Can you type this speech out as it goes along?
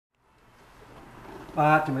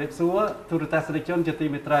បាទជំរាបសួរទូរទស្សនិកជនជាទី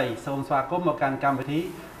មេត្រីសូមស្វាគមន៍មកកាន់កម្មវិធី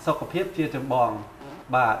សុខភាពជាចម្បង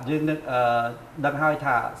បាទយើងនឹកដឹងហើយ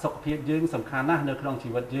ថាសុខភាពយើងសំខាន់ណាស់នៅក្នុងជី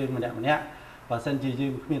វិតយើងម្នាក់ៗបើសិនជាយើ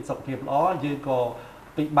ងគ្មានសុខភាពល្អយើងក៏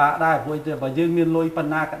ពិបាកដែរព្រោះបើយើងមានលុយប៉ុ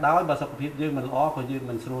ណ្ណាក៏ដោយបើសុខភាពយើងមិនល្អក៏យើង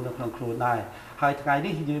មិនស្រួលនៅក្នុងខ្លួនដែរហើយថ្ងៃ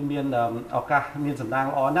នេះយើងមានឱកាសមានសម្ដាង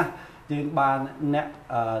ល្អណាស់យើងបានអ្នក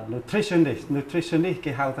nutritionist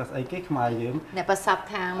គេហៅថាស្អីគេខ្មែរយើងអ្នកប្រសព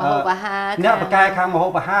ខាងម្ហូបអាហារអ្នកបកែខាងម្ហូ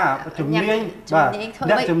បអាហារជំនាញបាទ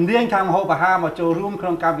អ្នកជំនាញខាងម្ហូបអាហារមកចូលរួមក្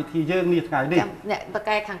នុងកម្មវិធីយើងនេះថ្ងៃនេះអ្នកប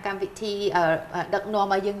កែខាងកម្មវិធីដឹកនាំ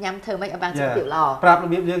ឲ្យយើងញ៉ាំធ្វើម៉េចឲ្យបានសុខភាពល្អប្រាប់រ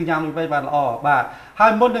បៀបយើងញ៉ាំឲ្យបានល្អបាទហើ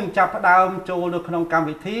យមុននឹងចាប់ផ្ដើមចូលនៅក្នុងកម្ម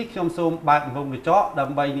វិធីខ្ញុំសូមបើកវងកញ្ចក់ដើ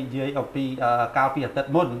ម្បីនិយាយអំពីកាលពីអាទិត្យ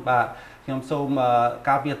មុនបាទខ្ញុំសូម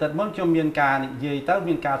កាលពីអាទិត្យមុនខ្ញុំមានការនិយាយទៅ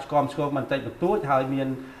មានការឆ្គាំឆ្គងបន្តិចបន្តួចហើយមាន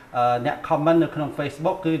អ្នក comment នៅក្នុង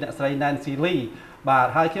Facebook គឺអ្នកស្រី Nancy Lee បាទ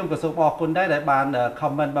ហើយខ្ញុំក៏សូមអរគុណដែរដែលបាន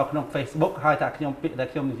comment មកក្នុង Facebook ហើយថាខ្ញុំពាក្យដែល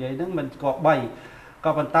ខ្ញុំនិយាយហ្នឹងមិនស្គាល់បី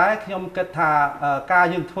ក៏ប៉ុន្តែខ្ញុំគិតថាការ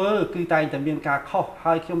យើងធ្វើគឺតែងតែមានការខុស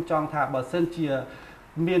ហើយខ្ញុំចង់ថាបើសិនជា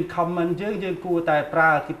មាន comment យើងគួរតែប្រើ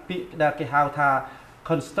ពាក្យដែលគេហៅថា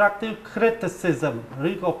constructive criticism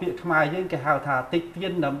ឬក៏ពាក្យខ្មែរយើងគេហៅថាតិចទៀ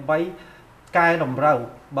នដើម្បីកែតម្រូវ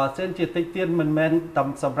បើសិនជាតិចទៀនមិនមែន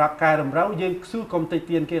សម្រាប់កែតម្រូវយើងស៊ូកុំតិច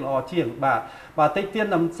ទៀនគេល្អជាងបាទតិចទៀន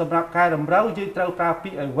សម្រាប់កែតម្រូវយើងត្រូវប្រើពា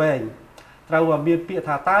ក្យឲ្យវែងត្រូវមានពាក្យ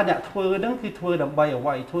ថាតើអ្នកធ្វើហ្នឹងគឺធ្វើដើម្បីអ្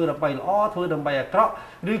វីធ្វើដើម្បីល្អធ្វើដើម្បីអាក្រក់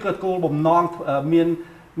ឬក៏គោលបំណងមាន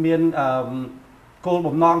គោល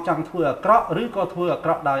បំណងចង់ធ្វើអាក្រក់ឬក៏ធ្វើអាក្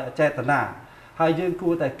រក់ដោយអចេតនាហើយយើងគួ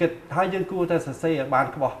រតែគិតហើយយើងគួរតែសរសេរឲ្យបាន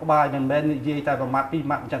ក្បោះក្បាយមិនមែននិយាយតែ1ម៉ាត់2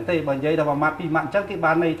ម៉ាត់អញ្ចឹងទេបើនិយាយតែ1ម៉ាត់2ម៉ាត់អញ្ចឹងគេ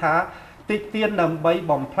បានន័យថាតិចទៀនដើម្បី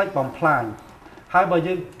បំផ្លិចបំផ្លាញហើយបើ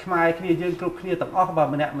យើងខ្មែរគ្នាយើងគ្រប់គ្នាទាំងអស់បើ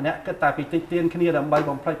ម្នាក់គិតតែពីតិចទៀនគ្នាដើម្បី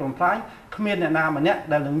បំផ្លិចបំផ្លាញគ្មានអ្នកណាម្នាក់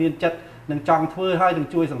ដែលនឹងមានចិត្តនឹងចង់ធ្វើហើយនឹង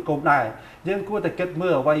ជួយសង្គមដែរយើងគួរតែគិតមើ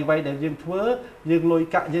លអ្វីដែលយើងធ្វើយើងលុយ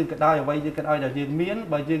កាក់យើងក៏ដោយអ្វីយើងក៏ដោយដែលយើងមាន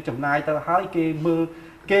បើយើងចំណាយទៅហើយគេមើល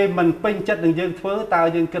គេមិនពេញចិត្តនឹងយើងធ្វើតើ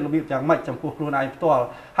យើងគិតរបៀបយ៉ាងម៉េចចំពោះខ្លួនឯងផ្ទាល់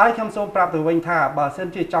ហើយខ្ញុំសូមប្រាប់ទៅវិញថាបើសិន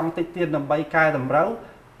ជាចង់តិចទៀនដើម្បីកែតម្រូវ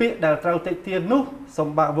ពាក្យដែលត្រូវតិចទៀននោះសូម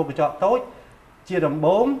បើកវងកញ្ចក់តូចជាដំ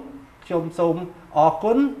បូងខ្ញុំសូមអរ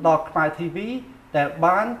គុណដល់ខ្មែរ TV ដែល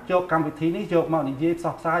បានយកកម្មវិធីនេះយកមកនិយាយផ្ស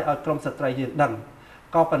ព្វផ្សាយឲ្យក្រុមស្ត្រីយើងដឹង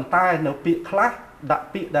ក៏ប៉ុន្តែនៅពាក្យខ្លះដាក់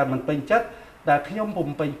ពាក្យដែលមិនពេញចិត្តដែលខ្ញុំពុំ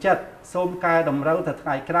ពេញចិត្តសូមកែតម្រូវទៅថ្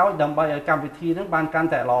ងៃក្រោយដើម្បីឲ្យកម្មវិធីនឹងបានកាន់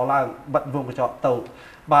តែល្អឡើងបិទវងកញ្ចក់តូច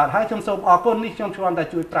បាទហើយខ្ញុំសូមអរគុណនេះខ្ញុំគ្រាន់តែ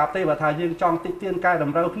ជួយប្រាប់ទេបើថាយើងចង់តិចទៀនកែត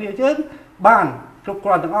ម្រូវគ្នាយើងបានគ្រប់គ្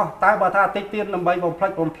រាន់ទាំងអស់តែបើថាតិចទៀនដើម្បីបំផ្លិ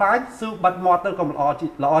ចបំផ្លាញស៊ូបិទមាត់ទៅក៏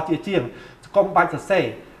ល្អជាជាងកុំបាច់សរសេរ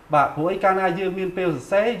បាទព្រោះឯកាលណាយើងមានពេលសរ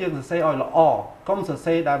សេរយើងសរសេរឲ្យល្អកុំសរ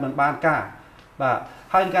សេរដែលមិនបានការបាទ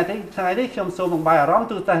ហើយថ្ងៃនេះខ្ញុំសូមបង្បាយអារម្មណ៍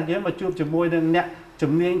ទូទៅយើងមកជួបជាមួយនឹងអ្នក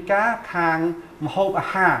ជំនាញការខាងម្ហូបអា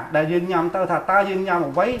ហារដែលយើងញ៉ាំទៅថាតើយើងញ៉ាំ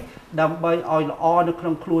អ្វីដើម្បីឲ្យល្អនៅក្នុ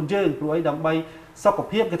ងខ្លួនយើងព្រោះឯដើម្បីសុខ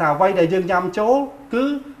ភាពគឺថាអ្វីដែលយើងញ៉ាំចូលគឺ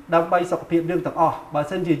ដើម្បីសុខភាពយើងទាំងអស់បើ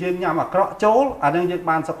មិនជាយើងញ៉ាំអាក្រក់ចូលអានឹងយើង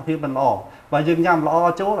បានសុខភាពមិនល្អបើយើងញ៉ាំល្អ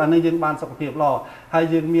ចូលអានឹងយើងបានសុខភាពល្អហើយ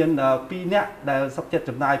យើងមាន2នាក់ដែលសុខចិត្ត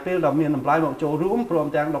ចំណាយពេលដ៏មានតម្លៃមកចូលរួមព្រម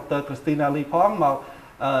ទាំងដុកទ័រ Christina Lee ផងមក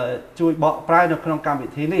ជួយបកប្រែនៅក្នុងកម្មវិ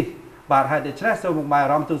ធីនេះបាទហើយដូច្នេះសូមបង្ហាញអា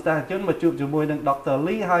រម្មណ៍ទូទៅជនមកជួបជាមួយនឹង Dr.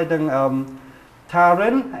 Lee ហើយនឹង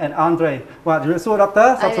Taryn and Andre បាទជំរាបសួរ Doctor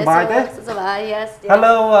សុខសប្បាយទេ Yes.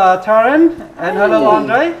 Hello Taryn and hello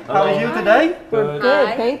Andre how are you today We're good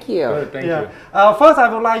thank you Good, thank you first I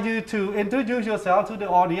would like you to introduce yourself to the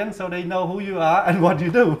audience so they know who you are and what you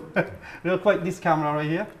do real quick this camera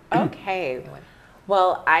right here okay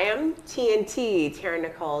well I am TNT Tara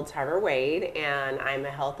Nicole Tarver Wade and I'm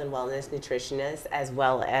a health and wellness nutritionist as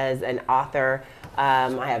well as an author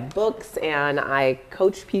I have books and I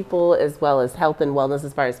coach people as well as health and wellness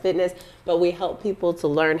as far as fitness, but we help people to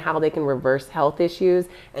learn how they can reverse health issues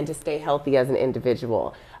and to stay healthy as an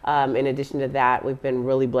individual. In addition to that, we've been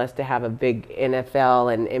really blessed to have a big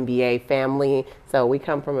NFL and NBA family. So we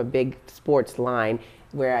come from a big sports line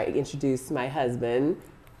where I introduce my husband,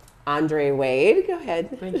 Andre Wade. Go ahead.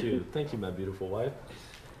 Thank you, my beautiful wife.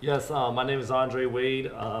 Yes, my name is Andre Wade.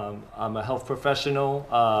 I'm a health professional,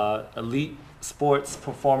 elite sports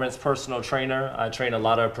performance personal trainer. I train a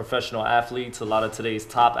lot of professional athletes, a lot of today's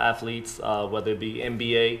top athletes, whether it be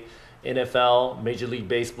NBA, NFL, Major League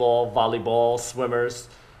Baseball, volleyball, swimmers,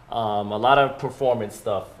 a lot of performance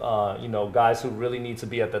stuff. You know, guys who really need to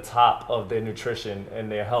be at the top of their nutrition and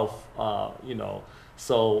their health. You know,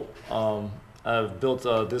 so I've built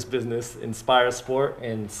this business, Inspire Sport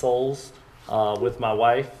and Souls, with my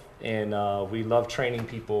wife, and we love training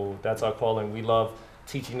people. That's our calling. We love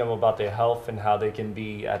teaching them about their health and how they can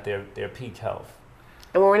be at their peak health.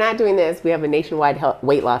 And when we're not doing this, we have a nationwide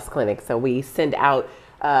weight loss clinic. So we send out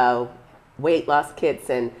weight loss kits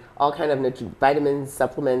and all kind of vitamins,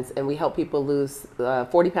 supplements, and we help people lose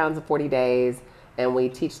 40 pounds in 40 days. And we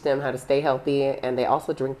teach them how to stay healthy, and they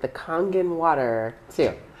also drink the Kangen water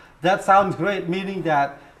too. That sounds great, meaning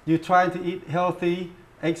that you're trying to eat healthy,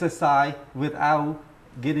 exercise without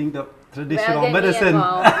getting the traditional medicine.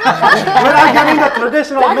 Without getting the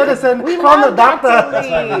traditional medicine from the doctor.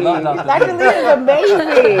 Dr. Lee is amazing.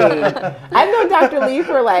 I've known Dr. Lee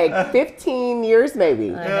for like 15 years maybe.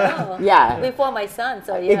 I know. Yeah. Before my son,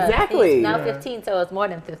 so yeah. Exactly. He's now 15, so it's more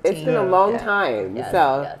than 15. It's been a long time. Yes,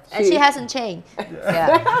 so yes. And she hasn't changed. Yeah.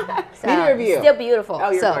 So, neither of you. Still beautiful.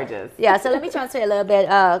 Oh, you're so, gorgeous. Yeah, so let me translate a little bit.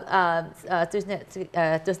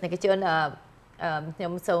 ទស្សនិកជន ខ្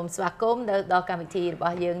ញុំសូមស្វាគមន៍នៅដល់កម្មវិធីរប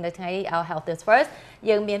ស់យើងនៅថ្ងៃ Our Health is First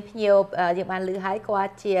យើងមានភ្ញៀវយើងបានឮហើយគា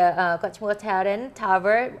ត់ជាគាត់ឈ្មោះ Taryn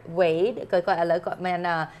Tarver Wade គាត់ឥឡូវគាត់មាន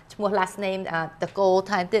ឈ្មោះ last name តកូល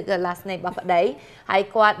ថែមទៀតគឺ last name របស់ប្តីហើយ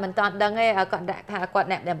គាត់មិនតាន់ដឹងទេគាត់ដាក់ថាគាត់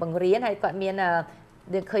អ្នកបង្រៀនហើយគាត់មាន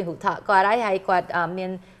យើងឃើញរូបថតគាត់ហើយគាត់មា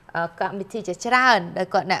នកម្មវិធីជាច្រើនដែល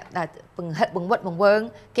គាត់អ្នកបង្ហិតបង្វឹតបង្វើង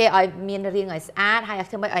គេឲ្យមានរាងឲ្យស្អាតហើយ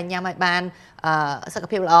ធ្វើម៉េចឲ្យញ៉ាំឲ្យបានសុខ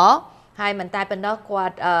ភាពល្អហើយមិនតែប៉ុណ្ណោះគា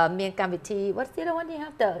ត់មានកម្មវិធី What's the other one you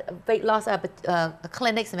have the weight loss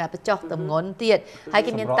clinic សម្រាប់បញ្ចុះទម្ងន់ទៀតហើយ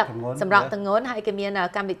គេមានទឹកសម្រាប់ទម្ងន់ហើយគេមាន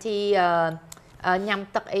កម្មវិធីញ៉ាំ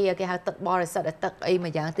ទឹកអីគេហៅទឹកបរិសុទ្ធទឹកអីមួ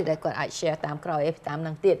យយ៉ាងទៀតដែលគាត់អាច share តាមក្រោយតាម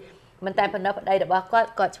នឹងទៀតមិនតែប៉ុណ្ណោះប្តីរបស់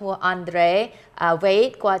គាត់ឈ្មោះ Andre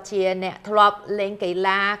Wade គាត់ជាអ្នកធ្លាប់លេងកី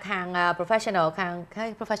ឡាខាង professional ខាង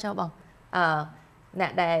professional បងអ្ន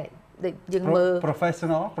កដែលយើងមើល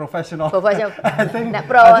professional I think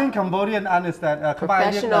Cambodian understand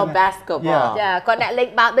professional basketball ចាគាត់អ្នកលេង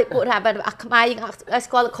បាល់ដូចពួកថាខ្មែរយើង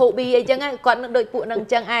ស្គាល់ Kobe អីចឹងគាត់នឹងដូចពួកនឹង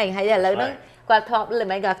ចឹងឯងហើយឥឡូវហ្នឹងគាត់ធ្លាប់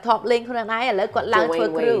លេងខ្លួនឯងឥឡូវគាត់ឡើងធ្វើ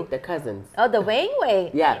គ្រូ the cousins Oh the Wayne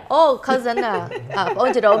Wade yeah Oh cousin បង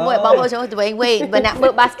ចរោមួយបងចូល The Wayne Wade បើអ្នកមើ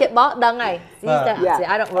ល basketball ដឹងហើយ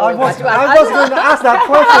I don't really watch I was going to ask that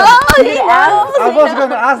question I was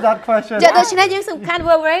going to ask that question ចាដូច្នេះយើងសំខាន់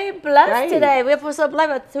we're very blessed today we're so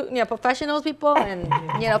blessed with professional people and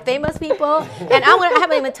famous people and I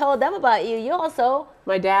haven't even told them about you also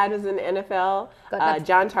My dad was in the NFL,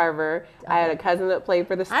 John Tarver. I had a cousin that played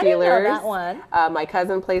for the Steelers. I didn't know that one. My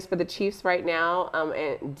cousin plays for the Chiefs right now,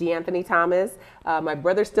 and DeAnthony Thomas. My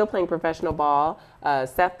brother's still playing professional ball,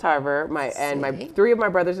 Seth Tarver. Three of my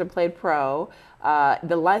brothers have played pro.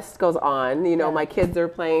 The list goes on. My kids are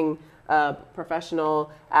playing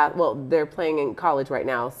professional. They're playing in college right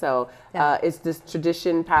now. So it's this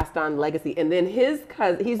tradition passed on legacy. And then his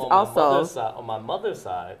cousin, he's also on my mother's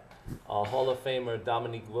side. Hall of Famer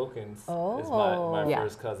Dominique Wilkins is my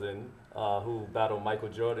first cousin who battled Michael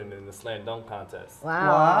Jordan in the slam dunk contest.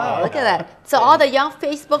 Wow. Look at that. So all the young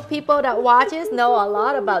Facebook people that watches know a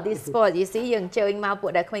lot about this sport. You see យើងchơiមកពួ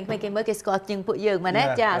កដែលក្មេងៗគេមើលគេស្គាល់ជាងពួកយើងមែនទេ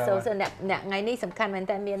ចា So អ្នកថ្ងៃនេះសំខាន់មែន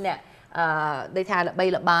តើមានអ្នកដូចថាល្បី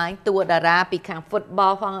ល្បាញតួតារាពីខាង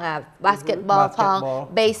football ផង basketball ផង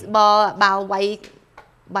baseball បាល់វា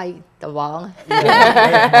យthe wrong.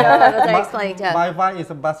 My wife is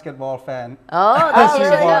a basketball fan.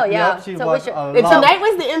 Tonight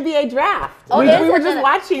was the NBA draft. We were just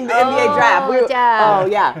watching the NBA draft.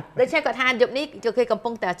 Yeah. ដូចជាគាត់ថាយប់នេះគេកំពុ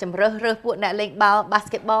ងតែជំរើសរើសពួកអ្នកលេងបាល់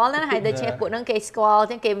basketball ណាហើយដូចជាពួកហ្នឹងគេស្គាល់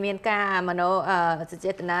ចឹងគេមានការមនោស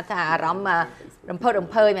ចេតនាថាអារម្មណ៍រំភើបរំ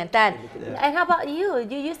ភើយមែនតើ And how about you?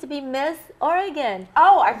 You used to be Miss Oregon.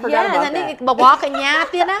 Oh, I forgot about that. នេះបវរកញ្ញា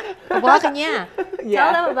ទៀតណាបវរកញ្ញា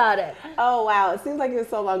Tell them about it. Oh wow, it seems like it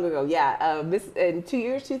was so long ago. Yeah, in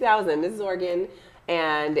 2000, Mrs. Oregon,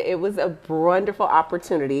 and it was a wonderful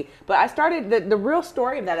opportunity. But I started the real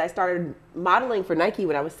story of that. I started modeling for Nike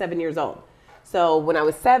when I was 7 years old. So when I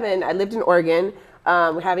was 7, I lived in Oregon,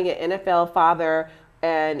 having an NFL father,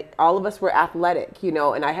 and all of us were athletic,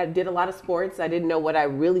 and I did a lot of sports. I didn't know what I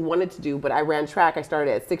really wanted to do, but I ran track. I started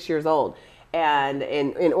at 6 years old, and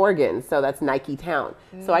in Oregon, so that's Nike Town.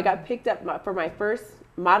 So I got picked up for my first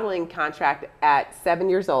modeling contract at 7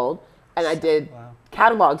 years old, and I did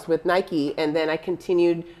catalogs with Nike, and then I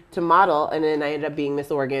continued to model, and then I ended up being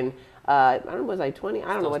Miss Oregon. I don't know, was I 20?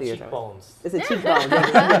 I don't know what year it was. It's a cheekbones.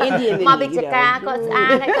 Indian in me, មកពីចកាគាត់ស្អា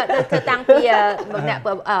តហើយគាត់ធ្វើតាំងពីអ្នក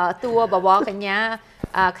តួបវរកញ្ញា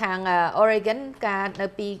ខាង Oregon ការនៅ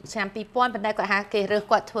ពីឆ្នាំ 2000 ប៉ុន្តែគាត់ហៅគេរើស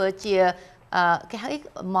គាត់ធ្វើជាគេហៅ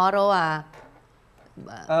model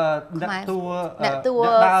អ្នកតួ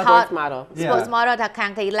sports model ថាខា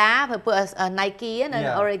ងកីឡាពួក Nike នៅ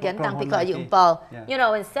Oregon តាំងពីគាត់អាយុ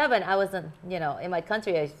 7 in 7 I wasn't in my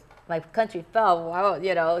country my country fell. Wow,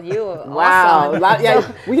 you know, you were Wow, awesome.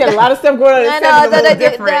 yeah, we had a lot of stuff going on. I know,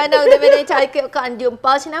 I know. តែមានន័យថាគេគាត់អាយុ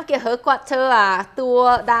7ឆ្នាំគេរើគាត់ធ្វើអាតួ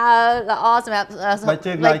ដើរល្អសម្រាប់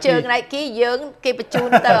ជើង Nike យើងគេបញ្ជូន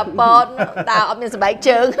ទៅអាប៉តដើរអត់មានសម្បែក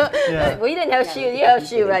ជើង We didn't have shoes, you have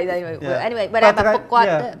shoes right anyway but ឪ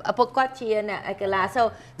ពុកគាត់ជាអ្នកកីឡា so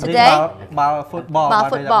today បាល់ football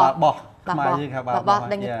បោះខ្មែរយើងហៅបាល់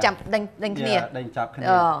ដេញចាប់ដេញគ្នា ដេញចាប់គ្នា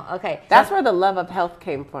Oh, okay. That's where the love of health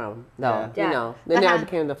came from, though. Yeah. You know, then But I how-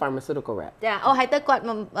 became the pharmaceutical rep. ចាអូហើយទៅគាត់ធ្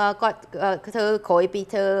វើក្រោយពី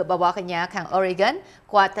ធ្វើបបរកញ្ញាខាង Oregon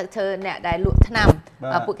គាត់ទៅធ្វើអ្នកដែលលក់ថ្នាំ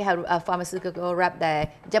ពួកគេហៅ pharmaceutical rep ដែល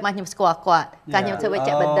ចាំខ្ញុំស្គាល់គាត់តែខ្ញុំធ្វើវិជ្ជ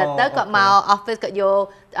បណ្ឌិតទៅគាត់មក office គាត់យក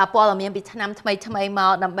ព័ត៌មានពីថ្នាំថ្មីម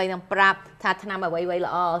កដើម្បីនឹងប្រាប់ថាថ្នាំអ្វី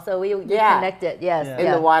ល្អ so we connected yes In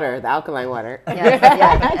the water, the alkaline water.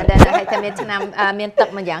 yeah and then ហើយតែមានថ្នាំមានទឹក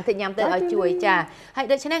ម្យ៉ាងតិចញ៉ាំទៅឲ្យជួយចាហើយ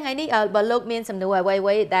ដូច្នេះថ្ងៃនេះបើលោកមានសំណួរអ្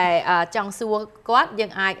វីដែលចង់សួរគាត់យើ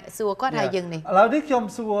ងអាចសួរគាត់ហើយយើងនេះ ឥឡូវនេះខ្ញុំ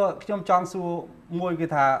ចង់សួរមួយគេ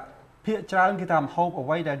ថាភាគច្រើនគេថាម្ហូបអ្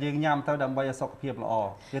វីដែលយើងញ៉ាំទៅដើម្បីឲ្យសុខភាពល្អ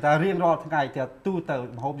គេថារៀងរាល់ថ្ងៃតែទូទៅ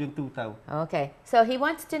ម្ហូបយើងទូទៅ Okay so he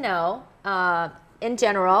wants to know in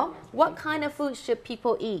general what kind of food should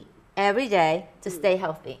people eat every day to stay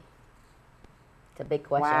healthy It's a big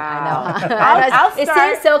question I know I'll it start,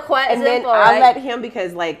 seems so quite and then simple I'll right? let him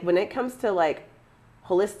because like when it comes to like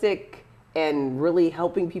holistic and really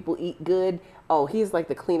helping people eat good, oh, he's like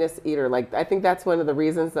the cleanest eater. Like I think that's one of the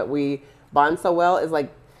reasons that we bond so well is like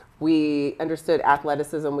we understood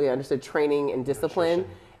athleticism, we understood training and discipline,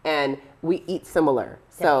 and we eat similar.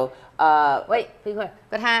 So wait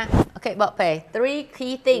គាត់ថាអូខេបកពេ3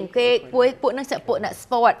 key thing គេពួកនឹងពួកអ្នក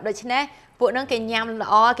sport ដូច្នេះពួកនឹងគេញ៉ាំល្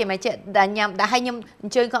អគេមិនចេះតែញ៉ាំតែឲ្យខ្ញុំអ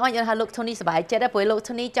ញ្ជើញគាត់មកយល់ថាលោក Tony សប្បាយចិត្តព្រោះលោក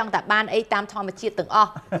Tony ចង់តែបានអីតាមធម្មជាតិទាំងអ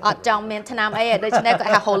ស់អត់ចង់មានថ្នាំអីដូច្នេះគា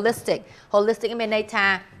ត់ថា holistic មានន័យថា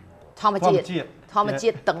ធម្មជា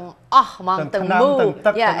តិទាំងអស់ហ្មងទាំង mood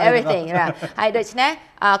yeah everything ហើយដូច្នេះ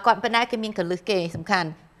គាត់ប៉ុន្តែគេមានកលឹះគេសំខាន់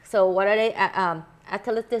so what are they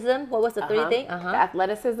athleticism what was the three thing the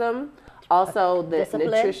athleticism also the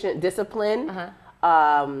nutrition discipline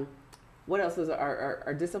what else is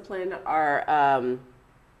our discipline our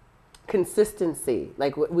consistency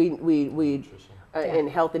like we in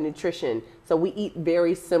health and nutrition so we eat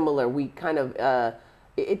very similar we kind of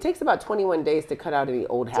it takes about 21 days to cut out any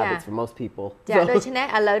old habits for most people ចាដូច្នេះ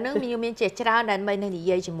ឥឡូវហ្នឹងមានជាច្រើនដែលមិននឹងនិ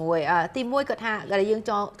យាយជាមួយទី1គាត់ថាយើង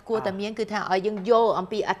ចង់គួរតែមានគឺថាឲ្យយើងយល់អំ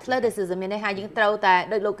ពី athleticism មានន័យថាយើងត្រូវតែ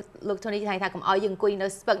ដូចលោក Tony ថាកុំឲ្យយើងអង្គុយនៅ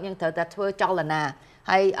ស្ពឹកយើងត្រូវតែធ្វើចលនា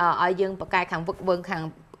ហើយឲ្យយើងបកកែខាងវឹកវើខាង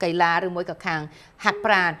កីឡាឬមួយក៏ខាងហាត់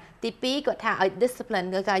ប្រាណទី2គាត់ថាឲ្យ discipline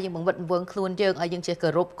គឺថាយើងបង្វិតបង្វឹងខ្លួនយើងឲ្យយើងចេះគោ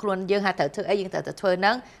រពខ្លួនយើងថាត្រូវធ្វើអីយើងត្រូវតែធ្វើហ្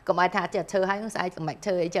នឹងកុំឲ្យថាចេះធ្វើហើយស្អែកកុំឲ្យធ្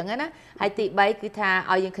វើអីចឹងណាហើយទី3គឺថា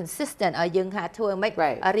ឲ្យយើង consistent ឲ្យយើងថាធ្វើមិន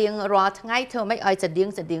រៀងរាល់ថ្ងៃធ្វើមិនឲ្យស្តៀ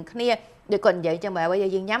ងគ្នាដូចគាត់និយាយចឹងបើ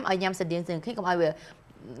យើងញ៉ាំឲ្យញ៉ាំស្តៀងគ្នាកុំឲ្យវា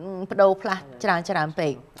បដូរផ្លាស់ច្រើនពេ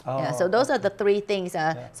ក so those are the three things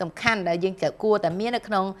សំខាន់ដែលយើងគួរតែមាននៅ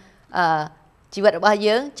ក្នុងជីវិតរបស់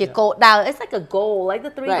យើងជាគោលដៅ it's like a goal like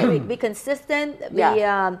the three be consistent be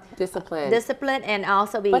disciplined and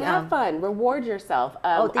also be but have fun reward yourself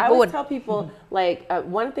I always tell people like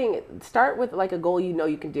one thing start with like a goal you know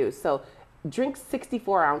you can do so drink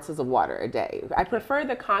 64 ounces of water a day I prefer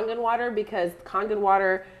the Kangen water because Kangen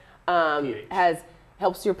water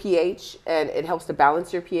helps your pH and it helps to balance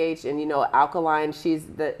your pH and you know alkaline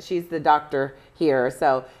she's the doctor here so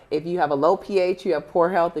if you have a low pH you have poor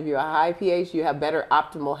health if you have a high pH you have better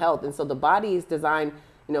optimal health and so the body is designed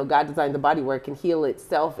you know God designed the body where it can heal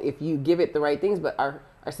itself if you give it the right things but our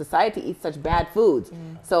society eats such bad foods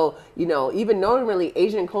so you know even normally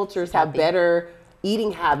Asian cultures have better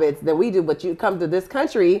eating habits than we do but you come to this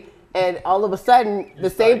country and all of a sudden the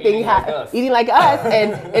same thing eating like us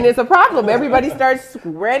and it's a problem everybody starts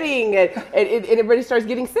spreading and everybody starts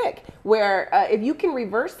getting sick where if you can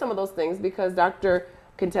reverse some of those things because doctor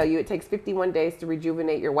can tell you it takes 51 days to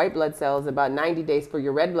rejuvenate your white blood cells about 90 days for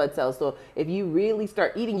your red blood cells so if you really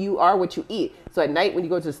start eating you are what you eat so at night when you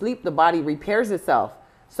go to sleep the body repairs itself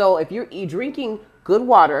so if you're drinking good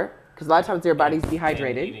water because a lot of times your body's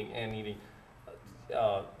dehydrated and eating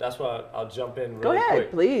that's why I'll jump in really Go ahead,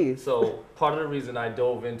 quick. Please. So part of the reason I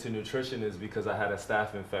dove into nutrition is because I had a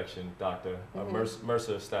staph infection, doctor, a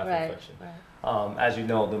MRSA staph infection. As you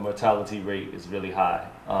know, the mortality rate is really high.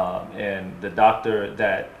 And the doctor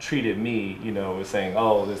that treated me, you know, was saying,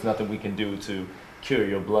 oh, there's nothing we can do to cure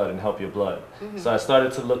your blood and help your blood. So I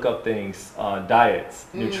started to look up things on diets,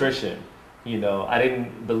 nutrition, You know, I didn't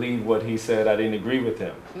believe what he said. I didn't agree with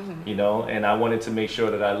him, you know, and I wanted to make sure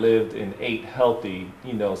that I lived and ate healthy,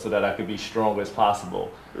 you know, so that I could be strong as possible.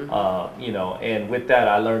 You know, and with that,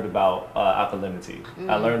 I learned about alkalinity.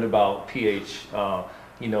 I learned about pH,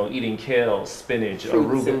 you know, eating kale, spinach,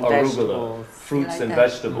 arugula, fruits and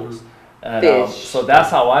vegetables. And so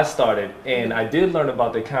that's how I started, and I did learn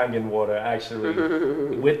about the Kangen water actually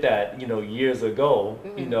with that, you know, years ago.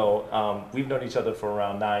 You know, we've known each other for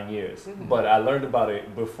around 9 years, but I learned about it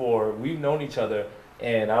before we've known each other.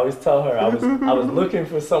 And I always tell her I was looking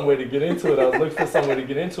for somewhere to get into it. I was looking for somewhere to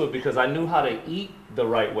get into it because I knew how to eat the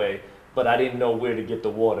right way, but I didn't know where to get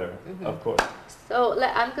the water, of course. So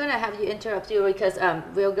I'm gonna have you interrupt you because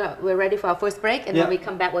we're ready for our first break, and when we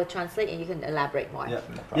come back, we'll translate and you can elaborate more.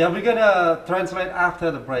 Yeah, we're gonna translate after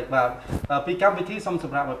the break. បាទពីកម្មវិធីសូមស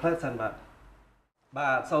ម្រាប់មួយផ្លែសិនបាទ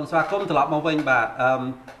សូមស្វាគមន៍ត្រឡប់មកវិញបាទ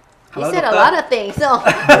You said a lot of things, so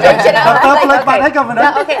you know,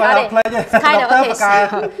 okay, kind of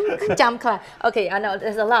okay. Jump class. Okay, I know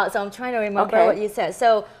there's a lot, so I'm trying to remember what you said. So,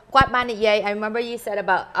 គាត់បាននិយាយ I remember you said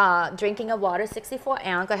about drinking of water 64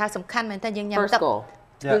 ounce គាត់ថាសំខាន់មែនតើយើងញ៉ាំទឹក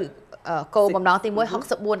គឺគោលបំណងទី1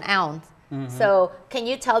 64 ounce. So, can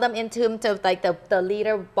you tell them in terms of like the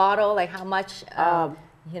liter bottle, like how much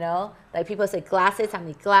you know, like people say glasses, how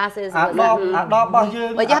many glasses? But you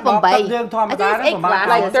have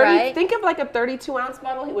like 30, think of like a 32 ounce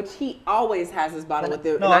bottle, which he always has his bottle with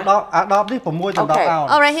it. Okay.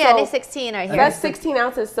 Oh, right here, so, 16 right here. That's 16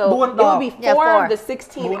 ounces, so it will be 4 of the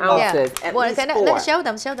 16 ounces, at least 4. Show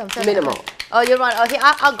them. Minimal. Oh, you want, oh, here,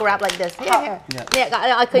 I'll grab like this. Here. Nè,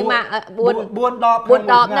 gọi khơi mà 4 ដ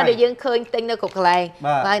ប នៅដែលយើងឃើញទិញនៅគ្រប់កន្លែង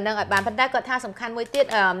ហើយនឹងឲ្យបានប៉ុន្តែគាត់ថាសំខាន់មួយទៀត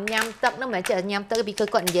ញ៉ាំទឹកនោះមិនមែនចេះញ៉ាំទឹកពីគឺ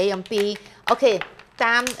គាត់និយាយអំពី okay,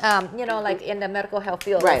 you know, like in the medical health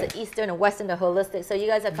field, there's the Eastern and Western, the holistic. So you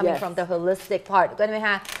guys are coming from the holistic part. គាត់មាន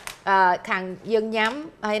ថាខាងយើងញ៉ាំ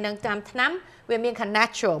ហើយនឹងតាមថ្នាំវាមានខាង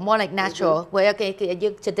natural, more like natural. Where okay,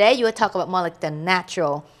 today you will talk about more like the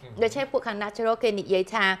natural. ដូច្នេះពួកខាង natural គេនិយាយ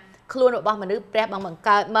ថាខ្លួនរបស់មនុស្សព្រះបានបង្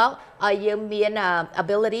កើតមកឲ្យយើងមាន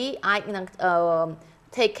ability អាចនឹង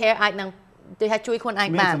take care អាចនឹង tôi hay chui khuôn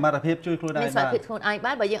anh bạn, mình phải biết khuôn anh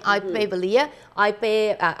bạn, bởi vì ai pe bờ lía, ai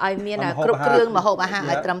pe ai miên là cột krương mà hộp hàng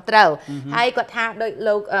ai trầm trầu, hay quạt hàng đôi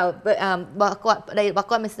lâu quạt đây bà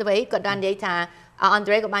con mình sẽ thấy quạt đàn đấy thà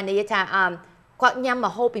Andre của bạn đấy thà quạt nhâm mà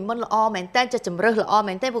hộp bị mất lo mình tên cho chấm rơi lo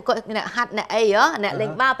mình tên vừa quạt nè hạt nè ấy á nè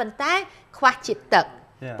lên ba bàn tay khoát chít tật,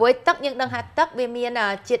 với tật những đằng hạt tật về miên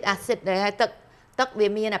là chít acid để hay tật tắc về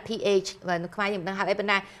miền là pH và nó khai những đang hạt ấy bên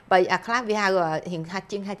này bởi class we have hình hạt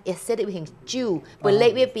chưng hạt acidic hình chew với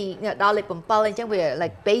lệ về bị đo lệ bấm bao lên chẳng về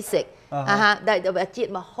like basic đại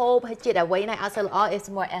chuyện mà hope hay chuyện là way này also all is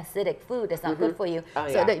more acidic food that's not good for you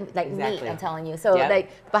so like meat I'm telling you so like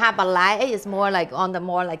perhaps a lie is more like on the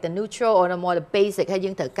more like the neutral or the more the basic hay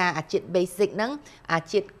dương thử ca chuyện basic nắng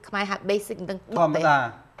chuyện khai hạt basic nắng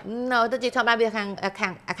no, tôi chỉ thầm ra việc hàng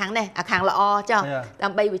này, hàng là o cho,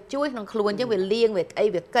 làm bay việc chuối, nó khuôn chứ việc liêng, việc ấy,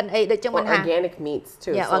 việc cân ấy, để cho mình hàng. Organic meats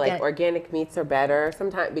too, so like organic meats are better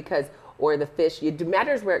sometimes because, or the fish, it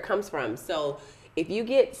matters where it comes from. So if you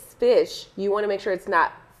get fish, you want to make sure it's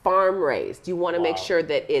not farm raised. You want to make sure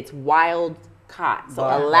that it's wild caught. So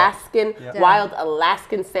wild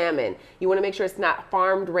Alaskan salmon. You want to make sure it's not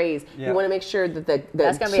farmed raised. You want to make sure that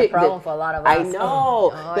that's going to be a problem for a lot of us. I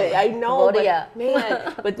know, but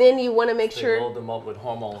man, but then you want to make sure they load them up with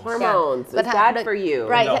hormones. It's bad for you.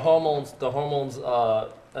 Right. The hormones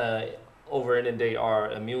over inundate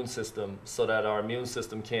our immune system so that our immune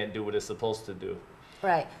system can't do what it's supposed to do.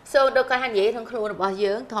 Right. So ដល់ការនិយាយក្នុងខ្លួនរបស់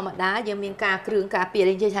យើងធម្មតាយើងមានការគ្រឿងការពារ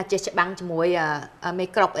យើងថាចេះច្បាំងជាមួយមេ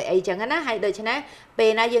ក្រូបអីចឹងណាហើយដូច្នេះពេ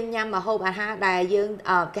លណាយើងញ៉ាំម្ហូបអាហារដែលយើង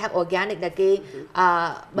គេហៅ organic ដែលគេ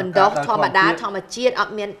បណ្ដុះធម្មតាធម្មជាតិអ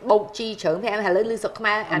ត់មានបូកជីច្រើនតែឥឡូវលឺស្រុកខ្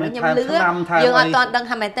មែរអានេះខ្ញុំលឺយើងអត់តដឹង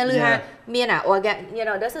ថាមែនតើលឺថាមានorganic you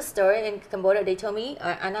know there's a story in Cambodia they told me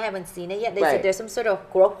and I haven't seen it yet they said there's some sort of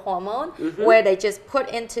growth hormone where they just put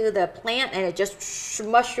into the plant and it just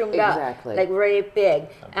mushroomed up like very big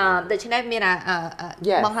ដូច្នេះមាន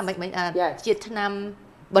បងថាមិនជាតិថ្នាំ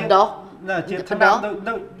បណ្ដុះជាតិថ្នាំ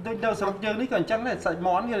ដូចស្រុកយើងនេះក៏អញ្ចឹងដែរសាច់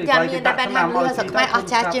មាន់គេមានតែថ្នាំលឺស្រុកខ្មែរអស់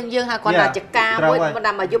ចាស់ជាងយើងហើយគាត់ថាចកាមួយមិនដ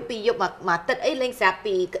ល់មកយប់ពីរយប់មកទឹកអីលេងស្រាប់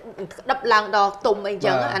ពីដប់ឡើងដល់ទុំអី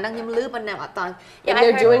ចឹងអាហ្នឹងខ្ញុំលឺប៉ុណ្ណឹងអត់ត And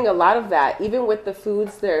they're doing a lot of that even with the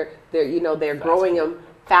foods they're you know they're growing them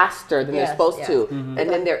faster than they're supposed to and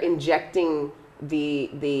then they're injecting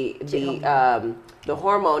the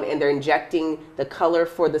hormone and they're injecting the color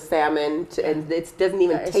for the salmon and it doesn't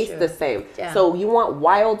even taste the same. So you want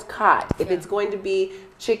wild caught. If it's going to be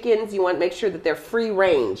chickens, you want to make sure that they're free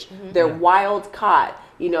range. They're wild caught.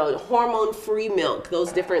 you know, hormone-free milk, those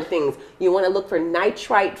different things. You want to look for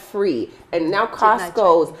nitrite-free. And now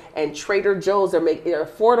Costco's and Trader Joe's are making it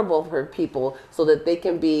affordable for people so that they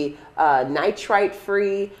can be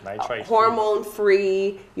nitrite-free, hormone-free.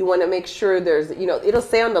 You want to make sure there's, you know, it'll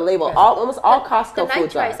say on the label, almost all Costco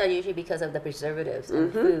foods nitrites are usually because of the preservatives in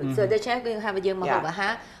food. So the check we have a young mahoba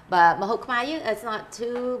but mahoba it's not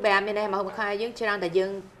too bad. I mean, mahoba young children that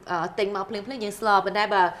young thing more plenty young slow, but that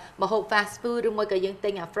mahoba fast food or more young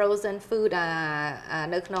thing frozen food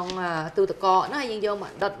no non to the core nó young young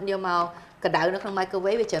đợt young màu cả đảo nó không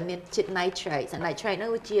microwave về trở miền chít nitrate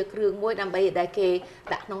nó chia kêu muối đam bây đại kê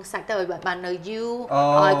đặt nông sạch tới bạn nơi you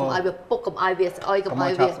ai cũng ai về bốc cũng ai về oi cũng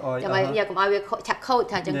ai về nhà cũng ai về chặt khâu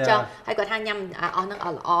thà chẳng cho hay còn hai nhâm nó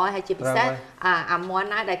ở hay chỉ bị sát món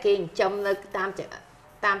này đại kê châm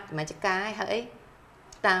tam mà chắc cái hỡi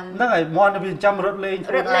tam nó ngày món nó bị châm rớt lênค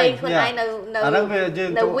นไอ้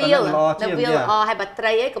នៅ wheel ហើយបាត់ត្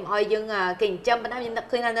រីអីកុំឲ្យយើងគេចិញ្ចឹមប៉ុន្តែយើងនឹក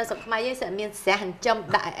ឃើញថានៅស្រុកខ្មែរយើងsẽមានស្រះចិញ្ចឹម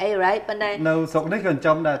ដាក់អី right ប៉ុន្តែនៅស្រុកនេះក៏ចិញ្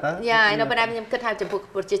ចឹមដែរតើយ៉ានៅប៉ុន្តែខ្ញុំគិតថាចំពោះ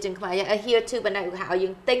ប្រជាជនខ្មែរយើង here too ប៉ុន្តែគេហៅយើ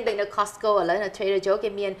ងទិញនៅ Costco ឥឡូវនៅ Trader Joe គេ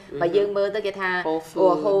មានបើយើងមើលទៅគេថា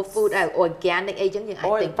whole food organic អីចឹងយើងអាច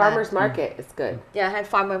ទិញ farmers market is good យ៉ាហើយ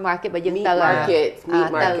farmer market បើយើងទៅ meat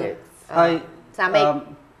market ហើយ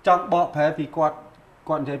ចង់បកប្រែពីគាត់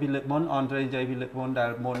និយាយពីលើកមុនអនត្រេនិយាយពីលើកមុនដែ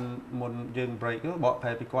លមុនយើង break បកប្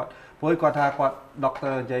រែពីគាត់ព្រោះគាត់ថាគាត់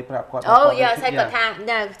doctor និយាយប្រាប់គាត់yes ហើយគាត់ថា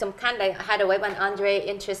សំខាន់ដែល how the way when Andre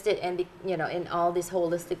interested in the, you know, in all this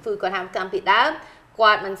holistic food គាត់ថាតាំងពីដើម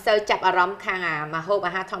គាត់មិនសូវចាប់អារម្មណ៍ខាងមកហូប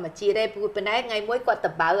អាហារធម្មជាតិទេព្រោះប៉ុន្តែថ្ងៃមួយគាត់ទៅ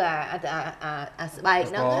បើស្បែក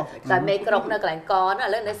ហ្នឹងតែមេក្រូបនៅកន្លែងកហ្នឹង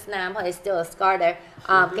ឥឡូវនៅស្នាមហើយ still a scar there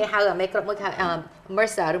គេហៅមេក្រូបមួយហៅ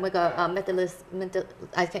MRSA ឬមួយក៏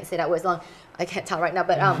I can't say that word long I can't tell right now,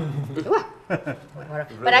 but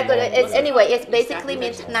but I could. It's anyway. It's basically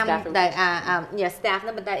means staph,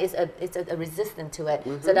 but that is a resistant to it.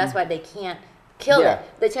 So that's why they can't kill it.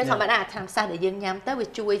 ដូច្នេះធម្មតាតាមសាស្ត្រដែលយើងញ៉ាំទៅវា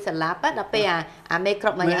ជួយស្លាប់ដល់ពេលមេក្រូ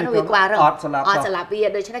បមួយយ៉ាងវាក្បាលរឹងអត់ស្លាប់វា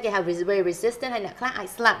ដូច្នេះគេហៅ very resistant ហើយអ្នកខ្លះអាច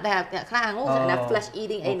ស្លាប់ដែរអ្នកខ្លះងូណា flesh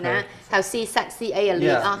eating អីណាហៅ C អីលី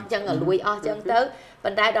អស់ចឹងលួយអស់ចឹងទៅ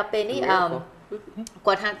ប៉ុន្តែដល់ពេលនេះ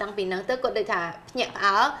គាត់ថាតាំងពីហ្នឹងទៅគាត់ដូចថាភ្ញាក់ផ្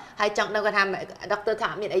អើលហើយចង់ដឹងគាត់ថា doctor ថា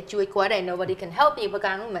មានអីជួយគាត់ដែរ nobody can help you ព្រោះ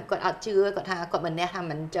គាត់អត់ជឿគាត់ថាគាត់មិនណះថា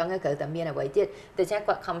មិនចឹងទេគ្រាន់តែមានអ្វីទៀតដូច្នេះ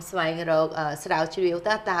គាត់ខំស្វែងរកស្រាវជ្រាវ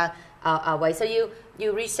តើអ្វី so you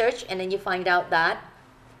research and then you find out that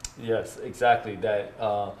yes exactly that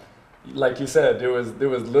like you said there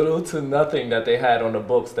was little to nothing that they had on the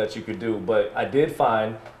books that you could do but I did find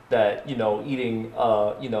that you know eating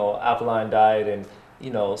you know alkaline diet and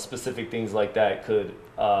you know, specific things like that could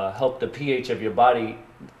help the pH of your body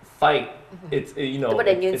fight its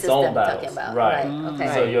own battles, right? Okay.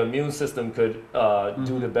 So your immune system could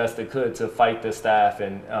do the best it could to fight the staph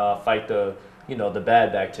and fight the the bad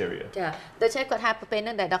bacteria. ចាដូច្នេះគាត់ថាប្រភេទហ្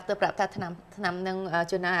នឹងដែល doctor ប្រាប់ថាថ្នាំនឹង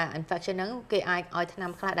ជួនណា infection ហ្នឹងគេអាចឲ្យថ្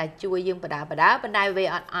នាំខ្លះដែលជួយយើងបដាប៉ុន្តែវា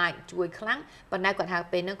អត់អាចជួយខ្លាំងប៉ុន្តែគាត់ថា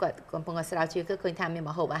ពេលហ្នឹងគាត់កំពុងស្រាវជ្រាវគឺឃើញថាមាន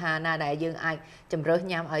ម្ហូបអាហារណាដែលយើងអាចជំរើស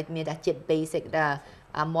ញ៉ាំឲ្យមានតែជាតិ basic ដែល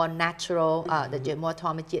more natural ដែលជា more ធ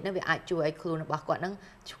ម្មជាតិហ្នឹងវាអាចជួយឲ្យខ្លួនរបស់គាត់ហ្នឹង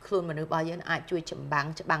ខ្លួនមនុស្សរបស់យើងអាចជួយច្បាំង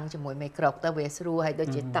ជាមួយមេក្រូបទៅវាស្រួលហើយដូច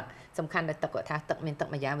ជាទឹកសំខាន់ដែលទឹកគាត់ថាទឹកមានទឹក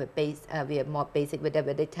ម្យ៉ាងវា more basic វា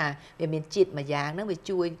ដូចថាវាមានជាតិម្យ៉ាងហ្នឹងវា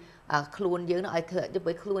ជួយខ្លួនយើងឲ្យធ្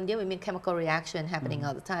វើខ្លួនយើងវាមាន chemical reaction happening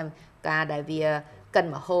all the time ការដែលវាកិន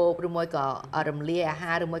ម្ហូបឬមួយក៏រំលាយអា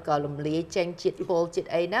ហារឬមួយក៏រំលាយចេញជាតិពុលជាតិ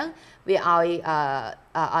អីហ្នឹងវា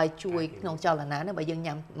ឲ្យជួយក្នុងចលនាហ្នឹងបើយើង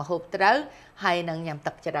ញ៉ាំម្ហូបត្រូវហើយនឹងញ៉ាំ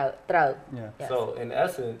ទឹកត្រូវ So in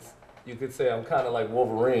essence you could say I'm kind of like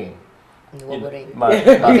Wolverine. Wolverine. My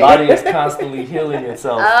body is constantly healing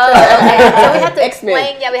itself. Oh, okay. So we have to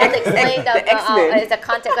explain. Yeah, we have to explain the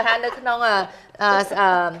concept គាត់ថានៅក្នុង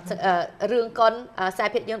រឿងកុនខ្សែ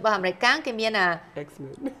ភាពយន្តរបស់អាមេរិកគេមាន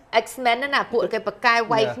X-Men ណាពួកគេបកកាយ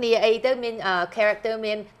វាយគ្នាអីទៅមាន character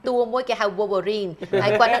មានតួមួយគេហៅ Wolverine ហើ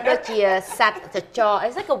យគាត់នឹងដូចជាសត្វចចក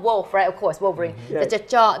It's like a wolf right of course Wolverine ច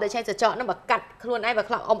ចកដូចជាចចកនឹងបើកាត់ខ្លួនឯងបើ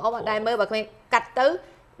ខ្លះអ៊ំអត់ដែរមើលបើគេកាត់ទៅ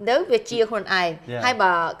វាជាខ្លួនឯងហើយ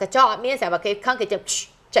បើកញ្ចក់អត់មានស្រាប់បើគេខឹងគេ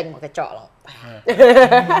ចេញមកកញ្ចក់ឡង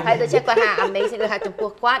ហើយដូចជាគាត់ថា amazing គឺថាចំពោះ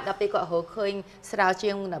គាត់ដល់ពេលគាត់រកឃើញស្រាវជ្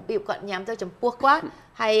រាវរបៀបគាត់ញ៉ាំទៅចំពោះគាត់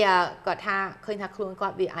ហើយគាត់ថាឃើញថាខ្លួនគា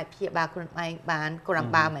ត់វាអាចព្យាបាលខ្លួនឯងបានក្រាំ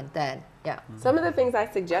បាមែនតើ Yeah. Some of the things I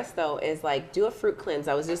suggest though is like do a fruit cleanse.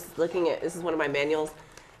 I was just looking at this is one of my manuals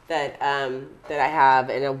that I have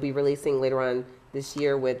and I'll be releasing later on this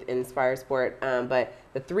year with Inspire Sport. But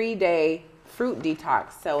the 3-day fruit detox.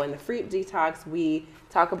 So in the fruit detox, we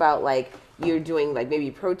talk about like you're doing like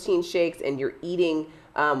maybe protein shakes and you're eating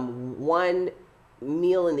one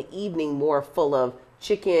meal in the evening more full of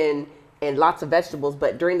chicken and lots of vegetables,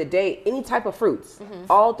 but during the day, any type of fruits,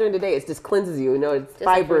 all during the day, it just cleanses you. You know, it's Just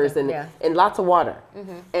fibers like and lots of water.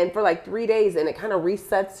 And for like 3 days, and it kind of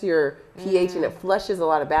resets your pH and it flushes a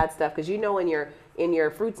lot of bad stuff. Because you know, in your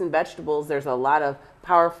fruits and vegetables, there's a lot of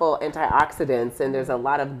powerful antioxidants and there's a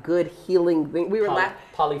lot of good healing things. We were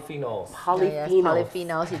polyphenols.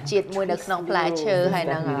 polyphenols ជាជាតិមួយនៅក្នុងផ្លែឈើហើយ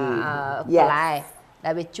នឹងបន្លែ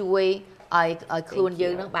ដែលវាជួយឲ្យខ្លួនយើ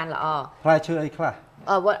ងនឹងបានល្អ ផ្លែឈើអីខ្លះ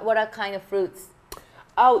what are kind of fruits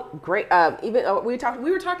Oh, great. Even we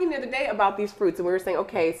were talking the other day about these fruits, and we were saying,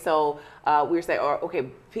 okay, so we were saying, okay,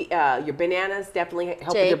 your bananas definitely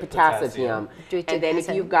help with your potassium. And then if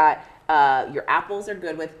you've got your apples are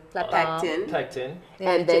good with pectin.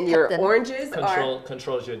 And then your oranges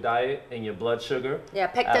controls your diet and your blood sugar. Yeah,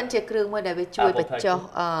 pectin ជាគ្រឿងមួយដែលវាជួយបញ្ចុះ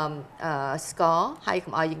ស្ករហើយ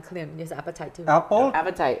កុំឲ្យយើងឃ្លាន Yes, appetite too.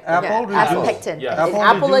 Appetite. Apple reduce. pectin. Yeah. An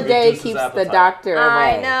apple a day keeps the doctor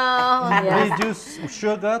away. I know. Reduce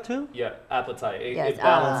sugar too? Yeah, appetite. It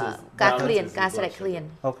balances. ការឃ្លាន ការស្រេកឃ្លាន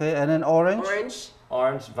Okay, and then orange?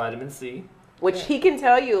 Orange, vitamin C. Which he can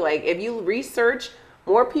tell you, like, if you research,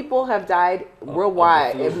 more people have died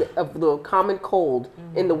worldwide of the common cold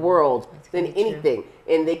in the world than anything.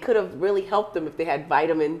 And they could have really helped them if they had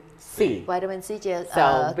vitamin C. Vitamin C ជា So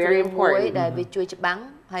very important ដែលវាជួយច្បាំង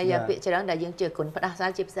ហើយពាក្យច្រើនដែលយើងជឿគុណផ្ដាសាយ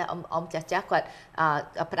ជាពិសេសអ៊ំចាស់គាត់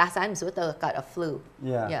ផ្ដាសាយមិនស្រួលទៅកើត a flu.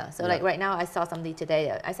 Yeah. So like right now I saw somebody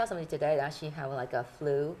today that she have like a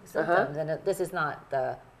flu symptoms and this is not the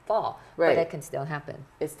fall, but that can still happen.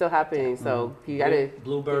 It's still happening, so you gotta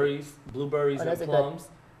blueberries and plums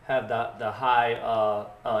have the high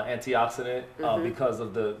antioxidant because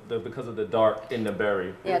of the dark in the berry.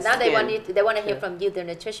 Yeah, now they want to hear from you the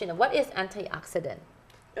nutrition. What is antioxidant?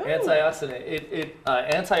 Antioxidant.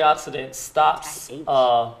 Antioxidant stops.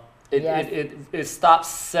 It stops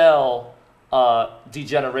cell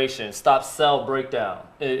degeneration. Stops cell breakdown.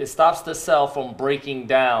 It stops the cell from breaking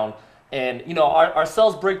down. And you know, our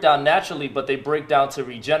cells break down naturally, but they break down to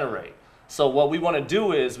regenerate. So what we want to do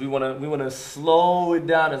is we want to slow it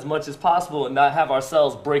down as much as possible and not have our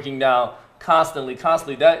cells breaking down constantly.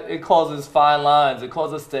 That it causes fine lines. It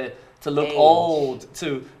causes us to look old. To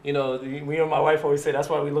you know, me and my wife always say that's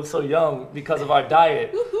why we look so young because of our diet.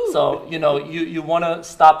 So you know, you want to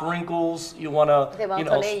stop wrinkles. You want to you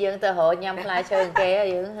know.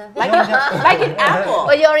 like an apple.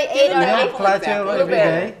 Oh, you already ate every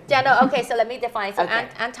day. Yeah, no, okay, so let me define. So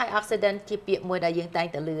antioxidant ជាពាក្យមួយដែលយើងតែង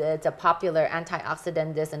តែឮ it's a popular antioxidant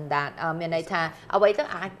this and that មានន័យថាអ្វីទៅ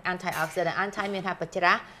antioxidant anti មានថាបច្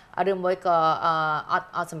រាស់ឬមួយក៏អ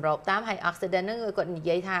ត់សម្របតាមហើយ oxidant ហ្នឹងគាត់និ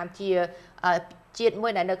យាយថាជាជាតិមួ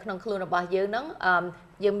យដែលនៅក្នុងខ្លួនរបស់យើងហ្នឹង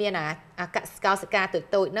យើងមានអាកោសិកា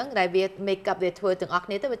តូចៗហ្នឹងដែលវា make up វាធ្វើទាំងអស់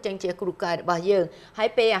គ្នាទៅវាចេញជាគ្រូកាយរបស់យើងហើយ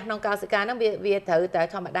ពេលអាក្នុងកោសិកាហ្នឹងវាត្រូវតែ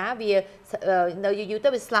ធម្មតាវានៅយូរទៅ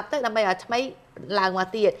វាស្លាប់ទៅដើម្បីឲ្យថ្មីឡើងមក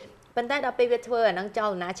ទៀតប៉ុន្តែដល់ពេលវាធ្វើអាហ្នឹងច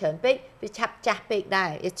លនាច្រើនពេកវាឆាប់ចាស់ពេកដែ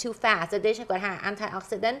រ it's too fast so they គាត់ថា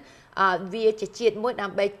antioxidant វាជាជាតិមួយដើ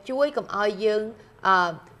ម្បីជួយកុំឲ្យយើង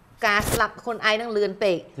ការស្លាប់ខ្លួនឯងនឹងលឿន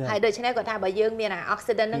ពេកហើយដូច្នេះគាត់ថាបើយើងមានអា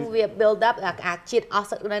oxidant ហ្នឹងវា build up អាជាតិ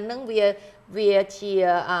oxidant ហ្នឹងវាជា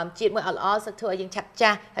ជាតិមួយអត់ល្អសឹកធ្វើឲ្យយើងឆាប់ចា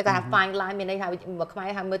ស់ហើយគាត់ថា fine line មានន័យថាមកខ្មែរ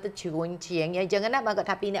ហៅមើលទៅជ្រួញជ្រៀងអញ្ចឹងណាបើគាត់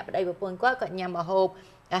ថាពីអ្នកប្តីប្រពន្ធគាត់ញ៉ាំម្ហូប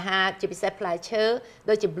អាហារជាពិសេសផ្លែឈើ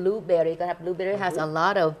ដូចជា blueberry គាត់ថា blueberry has a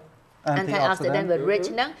lot of antioxidant with rich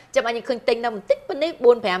ហ្នឹងចាំឲ្យយើងឃើញទិញនៅបន្តិចប៉ុណ្នេះ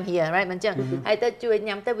 4-5 here right មិនអញ្ចឹងហើយទៅជួយ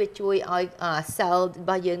ញ៉ាំទៅវាជួយឲ្យ cell រប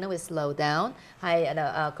ស់យើងហ្នឹងវា slow down ហើយ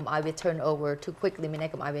កុំឲ្យវា turn over too quickly មានន័យ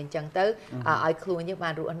កុំឲ្យវាអញ្ចឹងទៅឲ្យខ្លួនយើងបា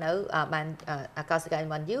នរស់នៅបានអាកាសធាតុ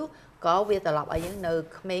បានយូរក៏វាត្រឡប់ឲ្យយើងនៅ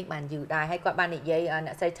ក្មេងបានយូរដែរហើយគាត់បាននិយាយ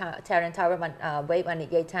អ្នកស្រី Taryn Tower បាននិ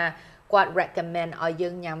យាយថាគាត់ recommend ឲ្យយើ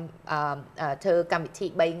ងញ៉ាំធ្វើកម្មវិធី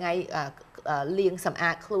3ថ្ងៃលាងសម្អា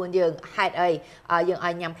តខ្លួនយើងហេតុអីយើង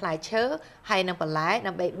ឲ្យញ៉ាំផ្លែឈើហើយនឹងបន្លែ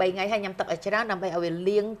ដើម្បី3ថ្ងៃហើយញ៉ាំទឹកឲ្យច្រើនដើម្បីឲ្យវា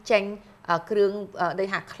លាងចេញគ្រឿងដូច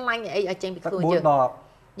ថាខ្លាញ់អីឲ្យចេញពីខ្លួនយើង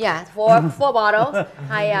Yeah, four bottles.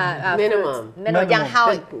 Minimum.យ៉ាងហោ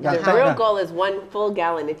ច The real goal is 1 full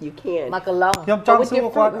gallon if you can. 1 gallon ខ្ញុំចង់សួរ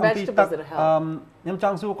គាត់អំពីទឹកខ្ញុំច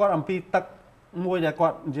ង់សួរគាត់អំពីទឹកមួយដែលគា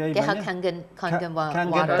ត់និយាយមិញ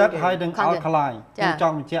Kangen water ទឹកហើយនឹង alkaline ខ្ញុំច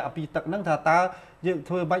ង់បញ្ជាក់អំពីទឹកហ្នឹងថាតើយើង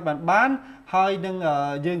ធ្វើបាច់បានហើយនឹង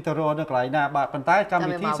យើងទៅរកនៅកន្លែងណាបាទប៉ុន្តែកម្ម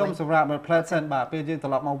វិធីសូមសម្រាប់មួយ plate សិនបាទពេលយើងត្រ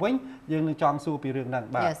ឡប់មកវិញយើងនឹងចង់សួរពីរឿងហ្នឹង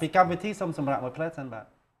បាទពីកម្មវិធីសូមសម្រាប់មួយ plate សិនបាទ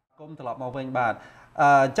គុំត្រឡប់មកវិញបាទអ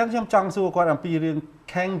ញ្ចឹងខ្ញុំចង់សួរគាត់អំពីរឿង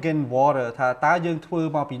Kangen water ថាតើយើងធ្វើ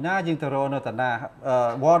មកពីណាយើងទៅរកនៅតាណា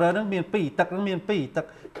water ហ្នឹងមាន2ទឹកហ្នឹងមាន2ទឹក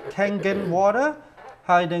Kangen water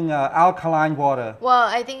ហើយនឹង alkaline water Well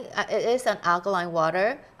I think it is an alkaline water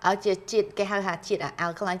เอาจิตแกหาจิต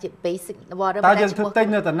alkaline จิต basic water ตายังติง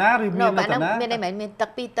ในแต่หน้าหรือมีในแต่หน้า មានន័យមានទឹក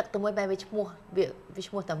ពីរទឹកទៅមួយបែរវាឈ្មោះវា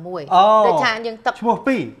ឈ្មោះតែមួយ ដូច ថាយើងទឹក ឈ្មោះ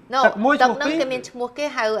ពីរទឹកមួយឈ្មោះពីរ ទឹកហ្នឹងគេមានឈ្មោះគេ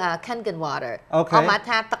ហៅ Kangen water អូខេ មក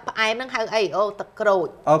ថាទឹកផ្អែមហ្នឹងហៅអីអូទឹកក្រូច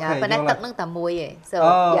ប៉ុន្តែទឹកហ្នឹងតែមួយឯង so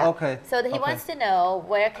so he wants to know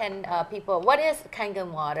where can people what is Kangen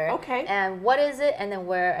water and what is it and then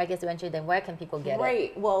where I guess eventually then where can people get it right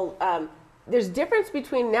well there's difference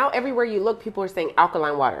between now everywhere you look people are saying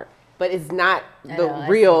alkaline water but it's not the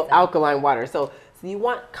real alkaline water so you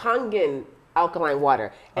want Kangen alkaline water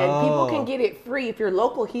and people can get it free if you're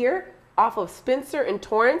local here off of Spencer and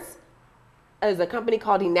Torrance there's a company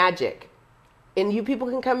called Enagic and you people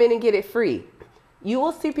can come in and get it free you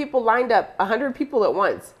will see people lined up 100 people at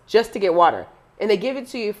once just to get water and they give it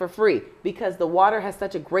to you for free because the water has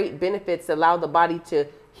such a great benefits to allow the body to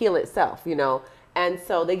heal itself you know and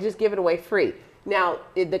so they just give it away free now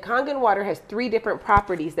the Kangen water has 3 different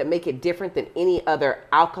properties that make it different than any other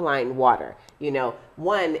alkaline water you know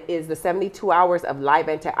one is the 72 hours of live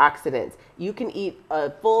antioxidants you can eat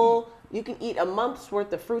a month's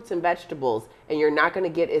worth of fruits and vegetables and you're not going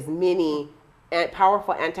to get as many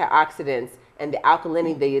powerful antioxidants and the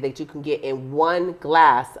alkalinity that you can get in 1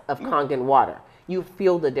 glass of Kangen water you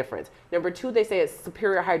feel the difference. Number 2, they say it's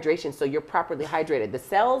superior hydration, so you're properly hydrated. The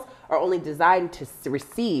cells are only designed to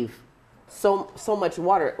receive so much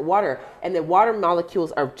water, and the water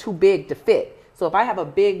molecules are too big to fit. So if I have a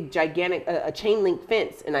big, gigantic, a chain link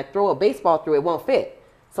fence, and I throw a baseball through, it won't fit.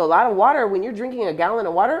 So a lot of water, when you're drinking a gallon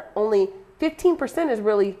of water, only 15% is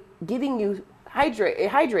really getting you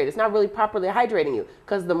hydrated. It's not really properly hydrating you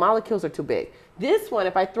because the molecules are too big. This one,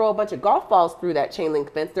 if I throw a bunch of golf balls through that chain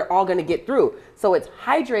link fence, they're all going to get through. So it's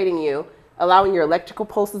hydrating you, allowing your electrical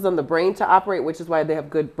pulses on the brain to operate, which is why they have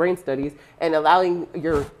good brain studies, and allowing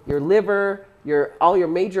your liver, all your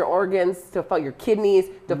major organs to function, your kidneys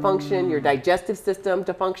to function, your digestive system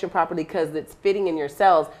to function properly because it's fitting in your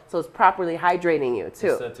cells, so it's properly hydrating you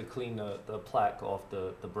too. It's said to clean the plaque off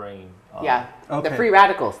the brain. The free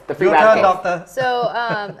radicals. The free radicals. Doctor. So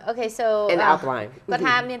okay so and alkaline. គាត់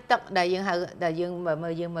ថាមានទឹកដែលយើងហៅដែលយើង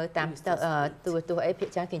មើលតាមទូអីភាគ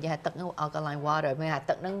ច្រើនគេនិយាយថាទឹកនោះ alkaline water មានថា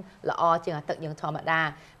ទឹកហ្នឹងល្អជាងទឹកយើងធម្មតា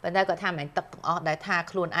ប៉ុន្តែគាត់ថាមិនមែនទឹកទាំងអស់ដែលថា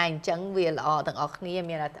ខ្លួនឯងអញ្ចឹងវាល្អទាំងអស់គ្នា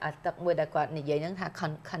មានទឹកមួយដែលគាត់និយាយហ្នឹងថា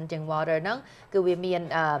Kangen water ហ្នឹងគឺវាមាន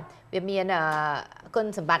គុណ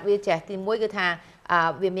សម្បត្តិវាចេះទី1គឺថា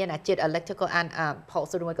វាមានជាតិ electrical and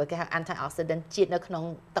pulse ឬមួយក៏គេហៅ antioxidant ជាតិនៅក្នុង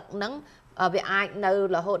ទឹកហ្នឹងវាអាចនៅ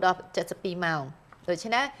រហូតដល់72ម៉ោងដូ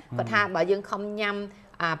ច្នេះគាត់ថាបើយើងខំញ៉ាំ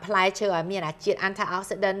ផ្លែឈើឲ្យមានជាតិ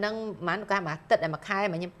antioxidant ហ្នឹងមិនក៏មួយទឹកតែមួយខែ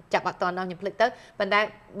មកខ្ញុំចាប់អត់តដល់ខ្ញុំភ្លេចទៅប៉ុន្តែ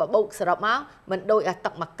បើបូកសរុបមកមិនដូចទឹ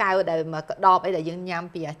កមួយកែវដែលមួយកដបអីដែលយើងញ៉ាំ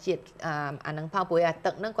ពីជាតិអាហ្នឹងផងព្រោះ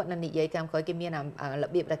ទឹកហ្នឹងគាត់នៅនិយាយតាមក្រោយគេមានរ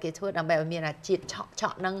បៀបដែលគេធ្វើដើម្បីឲ្យមានជាតិឆ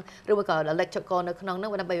ក់ហ្នឹងឬមួយក៏ electrical នៅក្នុងហ្នឹ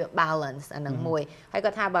ងដើម្បីវា balance អាហ្នឹងមួយហើយគា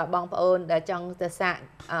ត់ថាបើបងប្អូនដែលចង់ទៅសាក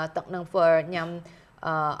ទឹកហ្នឹង for ញ៉ាំ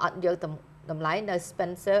អត់យកតម្លៃនៅ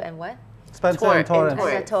Spencer and what Spencer and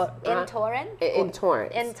Torrance.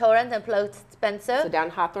 In Torrance and Flow Spencer. So down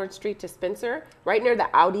Hawthorne Street to Spencer, right near the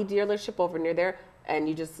Audi dealership over near there. And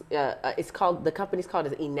you just, it's called, the company's called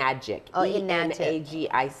is Enagic.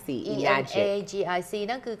 E-N-A-G-I-C. E-N-A-G-I-C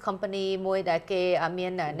ហ្នឹងគឺ company មួយដែលគេមា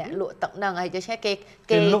នអ្នកលក់ទឹកហ្នឹងហើយដូច្នេះគេ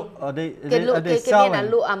លក់គេមានលក់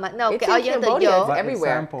គេឲ្យយើងទៅយក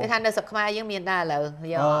everywhere គេថានៅស្រុកខ្មែរយើងមានដែរឥឡូវ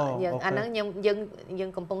យើងអាហ្នឹងយើង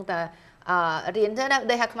កំពុងតែរៀនទៅ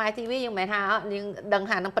ដូចថាខ្មែរ TV យើងមិនថាយើងដឹង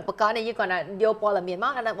ថានឹងពិតប្រាកដនេះយើងគាត់យកព័ត៌មានម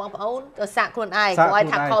កដល់បងប្អូនទៅសាកខ្លួនឯងគាត់ឲ្យ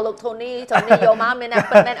ថាខលលោក Tony យកមកមានតែ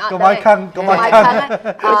ពិតមែនអត់ដែរ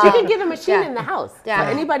You can get a machine in the house so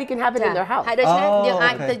anybody can have it in their house ហើយដូច្នេះយើង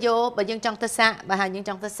អាចទៅយកបើយើងចង់ទៅសាកបើយើងច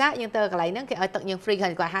ង់ទៅសាកយើងទៅកន្លែងហ្នឹងគេឲ្យទឹកយើង free ហើ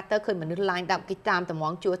យគាត់ហាត់ទៅឃើញមនុស្ស line up គេតាមតំ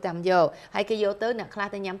ងជួតាមយកហើយគេយកទៅអ្នកខ្លះ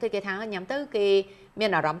ទៅញ៉ាំទៅគេថាញ៉ាំទៅគេមាន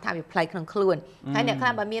អារម្មណ៍ថាវាប្លែកក្នុងខ្លួនហើយអ្នកខ្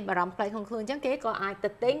លះបើមានអារម្មណ៍ប្លែកក្នុងខ្លួនអញ្ចឹងគេក៏អាចទៅ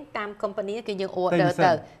ទិញតាម company គេយើង order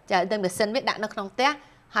ទៅចាទៅម៉ាស៊ីនវាដាក់នៅក្នុងផ្ទះ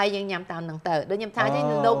ហើយយើងញ៉ាំតាមហ្នឹងទៅដូចខ្ញុំថាទេ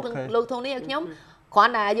លោកធំនេះឲ្យខ្ញុំគ្រា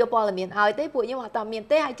ន់តែយកព័ត៌មានឲ្យទេពួកខ្ញុំអត់តមាន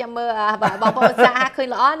ទេហើយចាំមើលបងប្អូនសាឃើញ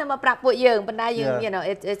ល្អនៅមកប្រាប់ពួកយើងប៉ុន្តែយើង you know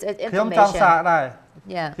it's information ខ្ញុំចង់សាកដែរ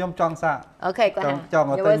ខ្ញុំចង់សាក Okay គាត់ចង់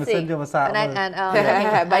មកទិញម៉ាស៊ីនយកមកសាក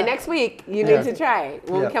By next week you need to try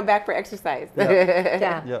when we come back for exercise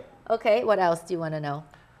Okay what else do you want to know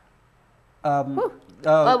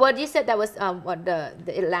what you said that was what the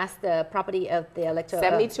last property of the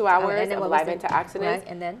 72 hours of live antioxidants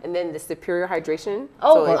and then the superior hydration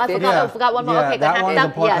I forgot one more okay គាត់ថា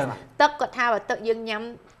ទឹកគាត់ថាបើទឹកយើងញ៉ាំ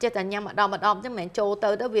ចិត្តតែញ៉ាំម្ដងចឹងមិនមែនចូលទៅ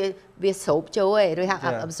វាស្រូបចូលទេឬហៅ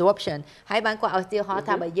absorption ហើយបានគាត់ឲ្យឧទាហរណ៍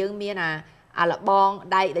ថាបើយើងមាន à là bon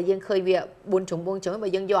đây là dân khơi việc buôn chúng mà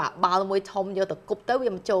dân vô bao môi thông vô từ cục tới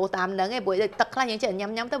việc trâu tam nắng cái buổi tất cả những chuyện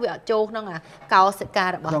nhắm tới việc trâu nó là cao sẽ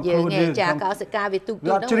ca bỏ dương nghe trà cao sẽ ca việc tu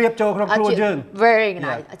nó chìa trâu không khuôn dương very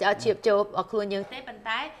này chìa trâu ở khuôn dương tết bên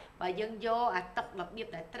trái và dân vô tập lập nghiệp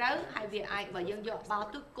tại trớ hay việc ai và dân vô bao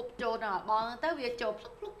tức cục trâu nào bao tới việc trâu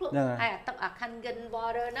lúc hay là tập ở khăn gân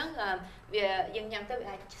water nó việc dân nhắm tới việc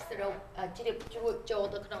ai chìa trâu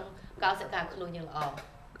từ trong cao sẽ ca khuôn dương ở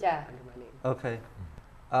yeah. Okay.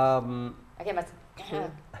 Okay, but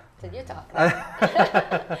so you talk.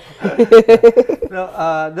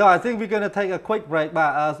 No, I think we're going to take a quick break.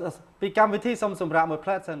 But ពីកម្មវិធីសូមសម្រាប់មួយផ្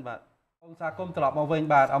លែសិនបាទសូមសាគមត្រឡប់មកវិញ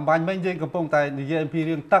បាទអំបញ្ញមិញយើងកំពុងតែនិយាយអំពី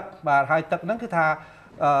រឿងទឹកបាទហើយទឹកហ្នឹងគឺថា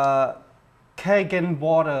Kangen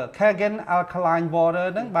water Kangen alkaline water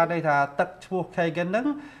ហ្នឹងបាទន័យថាទឹកឈ្មោះ Kangen ហ្នឹង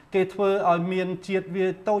គេធ្វើឲ្យមានជាតិវា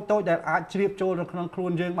តូចដែលអាចជ្រាបចូលនៅក្នុងខ្លួ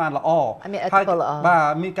នយើងបានល្អហើយបា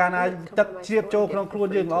ទមានការណាទឹកជ្រាបចូលក្នុងខ្លួន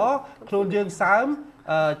យើងល្អខ្លួនយើងសើម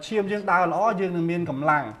ឈាមយើងដើរល្អយើងនឹងមានកម្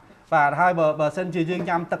លាំងបាទហើយបើសិនជាយើង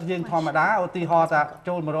ញ៉ាំទឹកយើងធម្មតាឧទាហរណ៍ថា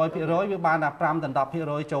ចូល 100% វាបានតែ 5 ដល់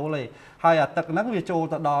 10% ចូលទេហើយអាទឹកហ្នឹងវាចូល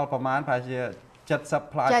ទៅដល់ប្រមាណប្រហែលជា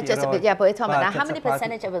70 ផ្លាយ%. Yeah, but how many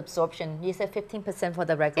percentage of absorption? You said 15% for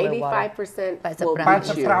the regular water. 85% will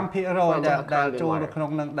 85% ដែលចូលនៅក្នុង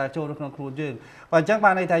នឹងដែលចូលនៅក្នុងខ្លួនយើងបើអញ្ចឹង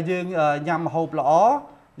បានន័យថាយើងញ៉ាំម្ហូបល្អ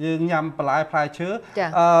យើងញ៉ាំបន្លែផ្លែឈើឥ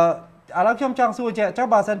ឡូវខ្ញុំចង់សួរចុះ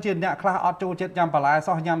បើសិនជាអ្នកខ្លះអត់ចូលចិត្តញ៉ាំបន្លែ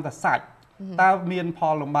សោះញ៉ាំតែសាច់តើមានផ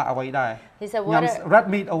លលំបាកអ្វីដែរ He said water red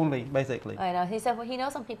meat only basically. I know. He said he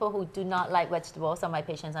knows some people who do not like vegetables. Some of my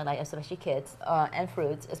patients are like, especially kids and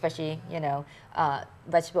fruits, especially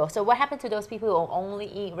vegetables. So what happened to those people who only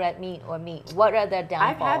eat red meat or meat? What are their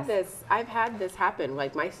downfalls? I've had this happen.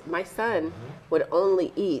 Like my son would only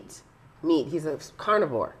eat meat. He's a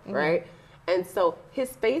carnivore, right? And so his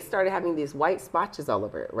face started having these white spotches all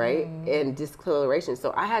over it, right? And discoloration. So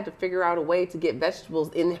I had to figure out a way to get vegetables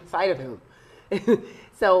inside of him.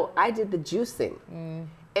 So I did the juicing.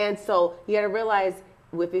 And so you got to realize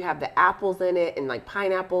if you have the apples in it and like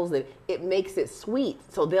pineapples, and it makes it sweet.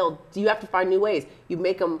 So you have to find new ways. You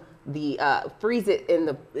make them freeze it in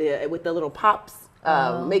the with the little pops,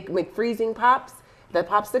 make freezing pops, the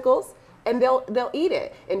popsicles. And they'll eat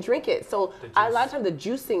it and drink it. So a lot of times the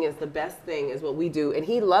juicing is the best thing, is what we do, and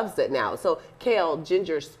he loves it now. So kale,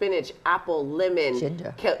 ginger, spinach, apple, lemon,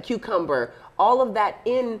 cucumber, all of that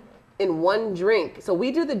in one drink. So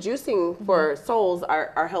we do the juicing for Souls,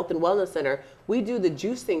 our health and wellness center. We do the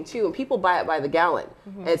juicing too, and people buy it by the gallon.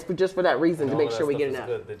 And it's just for that reason, to make sure we get enough.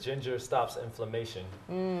 Good. The ginger stops inflammation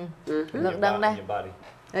in your body.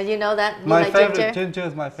 You know that? You My like favorite ginger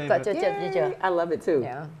is my favorite. Ginger. I love it too.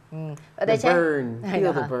 Yeah. The burn.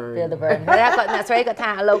 Feel the burn. Feel the burn. គាត់ស្រីគាត់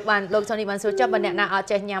ថាលោកសូនីបានសួរចុះបើអ្នកណាអត់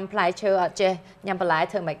ចេះញ៉ាំផ្លែឈើអត់ចេះញ៉ាំបន្លែ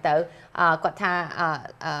ធ្វើម៉េចទៅគាត់ថា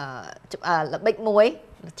ល្បិចមួយ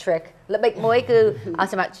trick ល្បិចមួយគឺ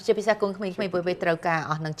សម្រាប់ជាពិសេសកូនក្មេងៗពេលត្រូវការ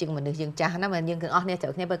អស់នឹងជាងមនុស្សយើងចាស់ណាយើងទាំងអស់គ្នាត្រូ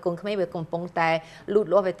វគ្នាបើកូនក្មេងវាកំពុងតែលូត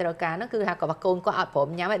លាស់ពេលត្រូវការហ្នឹងគឺថាគាត់កូនគាត់អត់ព្រម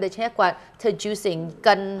ញ៉ាំទេដូច្នេះគាត់ធ្វើ juicing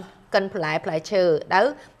កិនផ្លែឈើទៅ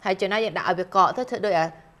ហើយចំណាយយើងដាក់ឲ្យវាកកទៅធ្វើដូច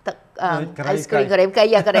ទឹក ice cream ការ៉េមកៃ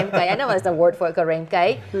I know what's the word for ការ៉េមកៃ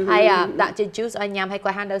ហើយដាក់ជា juice ឲ្យញ៉ាំហើយ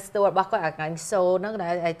គាត់ហាន់នៅ store របស់គាត់អាកន្លែង so ហ្នឹង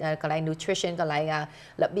កន្លែង nutrition កន្លែង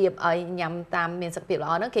របៀបឲ្យញ៉ាំតាមមានសុខភាពល្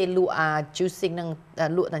អហ្នឹងគេលក់juicing ហ្នឹង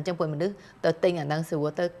លក់តែអញ្ចឹងពួកមនុស្សទៅទិញអាហ្នឹងស្រួល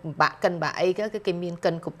ទៅបាក់អីគឺគេមាន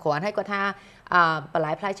កិនគ្រប់គ្រាន់ហើយគាត់ថាបន្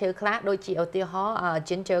លែផ្លែឈើខ្លះដូចជាឧទាហរណ៍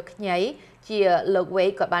ginger ខ្ញីជាលោកវេ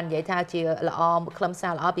គាត់បាននិយាយថាជាល្អខ្លឹមសា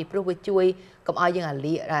រល្អពីព្រោះវាជួយកុំឲ្យយើងអា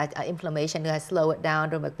លាក inflammation គឺ slow it down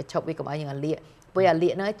ឬមកបញ្ឈប់វាកុំឲ្យយើងអាលាកព្រោះអាលា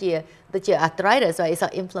កហ្នឹងជាទៅជា arthritis so it's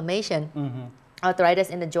inflammation arthritis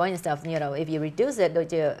in the joint and stuff if you reduce it ដូច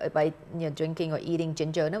ជា by drinking or eating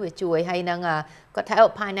ginger ហ្នឹងវាជួយហើយនឹងគាត់ថា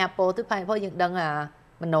pineapple ទៅ pineapple យើងដឹង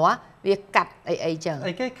ម្នាស់វាកាត់អីចឹង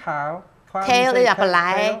អីគេខាវkale ឬបន្លែ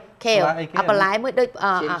kale បន្លែមួយដូច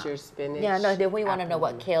ginger spinach yeah no we want to know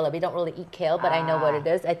what kale we don't really eat kale but I know what it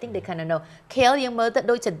is I think they kind of know kale យើងមើលទៅ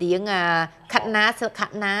ដូចស្តៀងខាត់ណាខា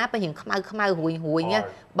ត់ណាបើយើងខ្មៅរួយ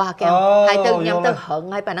បាទគេហើយទៅញ៉ាំទៅហឹង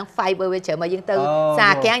ហើយប៉ណ្ណឹង fiber វាច្រើនមកយើងទៅសា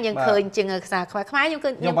កាំងយើងឃើញជាងសាខ្មែរយើងឃើ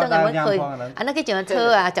ញខ្ញុំទៅតែមើលឃើញអានោះគេច្រើនធ្វើ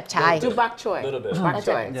ចាប់ឆាយ bok choy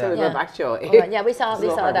so the bok choy yeah we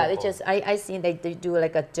saw that it just I seen they do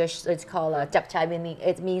like a dish it's called chap chai meaning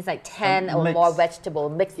it means like 10 or more vegetable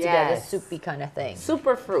mixed together soupy kind of thing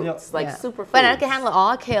super fruits like super fruits ប៉ុន្តែគេហាងល្អ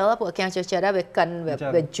kale ពួកគេចូលចិត្តដែរវាកិន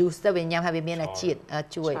វា juice ទៅវាញ៉ាំហើយវាមានជាតិ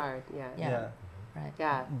ជួយ yeah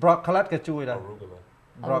broccoli ក៏ជួយដែរ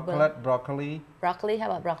broccoli how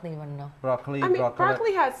about broccoli you want to know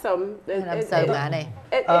broccoli has some it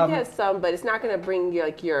has some but it's not going to bring you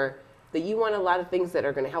like your that you want a lot of things that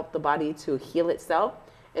are going to help the body to heal itself.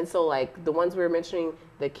 And so like the ones we were mentioning,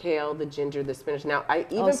 the kale, the ginger, the spinach. Now,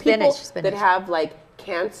 even people that have like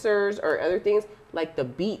cancers or other things, like the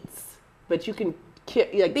beets, but you can kill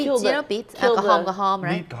the beets, alcohol,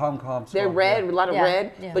 right? They're red, a lot of red,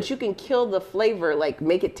 but you can kill the flavor, like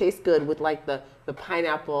make it taste good with like the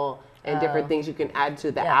pineapple and different things you can add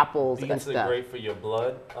to the apples and Beets stuff. are great for your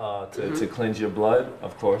blood, to cleanse your blood,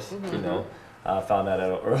 of course, you know. I found that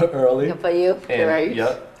out early. Good for you. And, Right.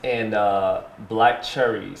 Yep. And black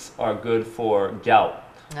cherries are good for gout,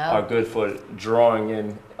 are good for drawing in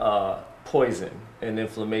poison and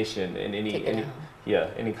inflammation and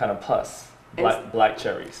any kind of pus. Black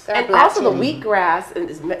cherries. And also the wheatgrass,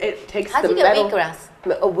 it takes How do the you get metal. wheatgrass?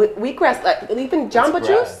 Wheatgrass, like even Jamba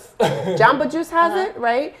Juice. Jamba Juice has it,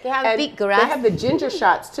 right? They have And wheatgrass? They have the ginger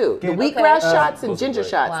shots too. The wheatgrass shots and ginger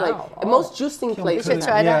shots, Wow. like most juicing You places. should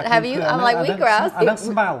try that. Have you? I'm like wheatgrass. អាហ្នឹង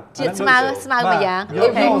ស្មៅ ស្មៅមួយយ៉ាង យ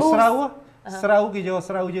ក Okay. ស្រូវគេយក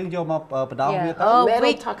ស្រូវយើងយកមកបដោះវាទៅ Oh, Metal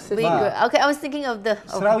wheat, toxicity. wheat. Okay, I was thinking of the.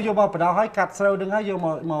 ស្រូវយកមកបដោះហើយកាត់ស្រូវហ្នឹងហើយយក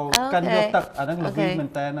មកកាន់យកទឹកអាហ្នឹងល្វីមែន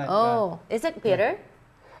តើហើយ Oh, is it bitter?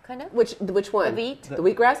 Kind of. Which one? The wheat? The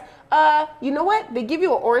wheatgrass. You know what? They give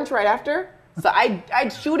you an orange right after. So I'd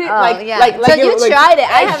shoot it Oh, like yeah. like So you like, tried it.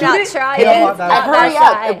 I I'd have shoot not it, tried and it. then I hurry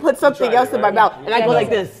up and put something tried else it, in my right? mouth, and I go Yeah.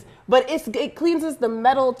 like this. But it cleanses the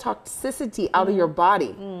metal toxicity out of your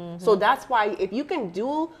body. So that's why if you can do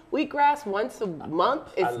wheatgrass once a month,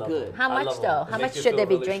 it's love good. it. How I much love them. though? It How makes much you should they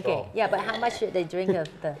feel be really drinking? strong. Yeah, but how much should they drink of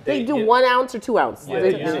the? They do 1 ounce or 2 ounces. Yeah,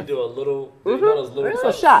 they usually do a little, you know those little A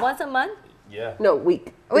cups? shot. Once a month? Yeah. No, week.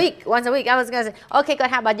 Once a week. I was gonna say. Okay, គា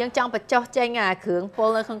ត់ថាបើយើងចង់បញ្ចុះចេញអាគ្រឿងពុល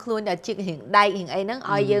នៅក្នុងខ្លួនដែលជីករៀងដៃរៀងអីហ្នឹង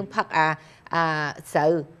ឲ្យយើងផឹកអាស្រូ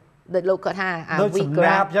វដូចលោកគាត់ថាអា ដូច wheat សម្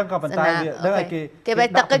រាប់អញ្ចឹងក៏ប៉ុន្តែវាដឹងឲ្យគេ គេបែរ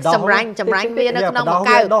ទឹកចម្រាញ់វានៅក្នុងបង្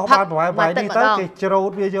កៅ ដោះ ផឹក បាយ មកទឹក នេះ ម្ ទៅ ដង គេច្រូ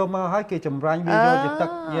តវាយកមកហើយគេចម្រាញ់វាយកជាទឹក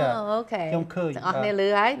អូខេ ខ្ញុំឃើញ ទាំងអស់គ្នាលឺ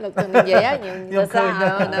ហើយលោកទៅនិយាយហើយខ្ញុំសរសើ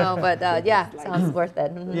រ no but yeah sounds worth it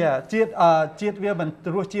ជាតិវាមិន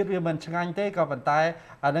រសជាតិវាមិនឆ្ងាញ់ទេក៏ប៉ុន្តែ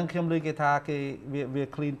អាហ្នឹងខ្ញុំឮគេថាគេវា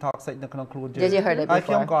clean toxic នៅក្នុងខ្លួនយើង Yeah, you heard it ហើយ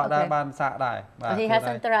ខ្ញុំក៏ before. ដែរ Okay. បានសាកដែរបាទ he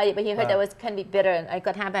hasn't tried it but he heard that was can be bitter ហើយ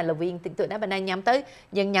គាត់ថាបែរល្វីងតិចតួចដែរបើណាញ៉ាំទៅ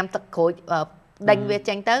យើងញ៉ាំទឹកក្រូចដេញវា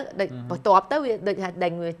ចេញទៅដូចបន្ទាប់ទៅវាដូចថាដេ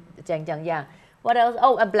ញវាចេញចឹងយ៉ាង What else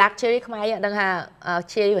Oh a black cherry ខ្មែរយើងដឹងថា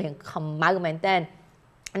cherry វាខ្មៅមែនតើ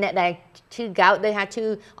អ្នកដែលឈឺ gout ដូចថាឈឺ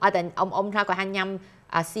អត់តែអ៊ំថាគាត់ថាញ៉ាំ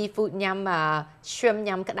seafood ញ៉ាំ shrimp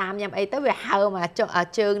ញ៉ាំក្តាមញ៉ាំអីទៅវាហើម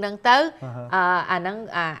ជើងហ្នឹងទៅអាហ្នឹង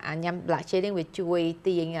ញ៉ាំ black cherry វាជួយ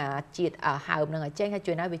ទាញជាតិហើមហ្នឹងឲ្យចេញហើយ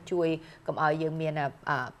ជួយណាវាជួយកុំឲ្យយើងមាន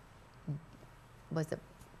បើសិន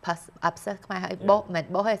pass upset ខ្មែរហើយបោះមិន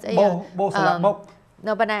បោះហើយស្អី បោះស្លាប់បុក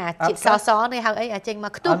នៅបណ្ណាជាតិសនេះហៅអីចេញម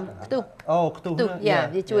កខ្ទុះ អូខ្ទុះ យ៉ា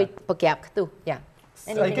វាជួយប្រក្រាបខ្ទុះយ៉ា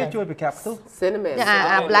ស្អីគេជួយប្រក្រាបខ្ទុះ Cinnamon.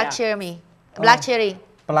 black cherry black cherry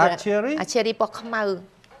black cherry cherry ពណ៌ខ្មៅ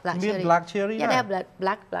black មាន cherry black cherry yeah they have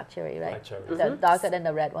black cherry right Black cherry. the darker than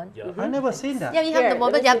the red one Yeah. I never seen that yeah you have Here, the one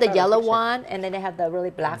let but me you have see the if I have a yellow picture. one and then they have the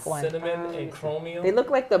really black one Cinnamon and chromium. They look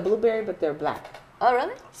like the blueberry, but they're black. oh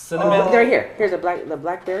really Cinnamon. They're here. Here's the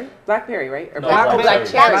blackberry. Blackberry, right? Or No, black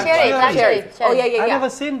blackberry. black cherry Oh yeah, yeah, I yeah. never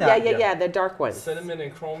seen that. Yeah. The dark ones. Cinnamon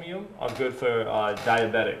and chromium are good for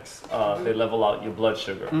diabetics. They level out your blood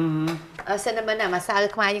sugar. cinnamon ម្សៅ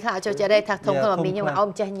ខ្មែរយើងថាចូលចិត្តទេថាធំមីខ្ញុំអ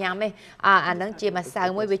ត់ចេះញ៉ាំទេអាហ្នឹងជាម្សៅ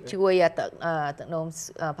មួយវាជួយទឹកនោម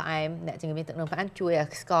ផ្អែមអ្នកជំងឺមានទឹកនោមផ្អែមជួយ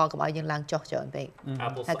ស្ករកុំឲ្យយើងឡើងចុះច្រើនពេក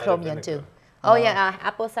Apple ហើយ cider chromium vinegar. too Oh yeah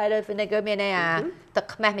apple cider vinegar មានទឹក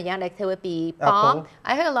ខ្មេះម្យ៉ាងដែលធ្វើពីប៉ោម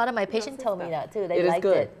I heard a lot of my patients told me that too they It is liked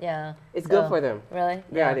good. it yeah It's good for them. really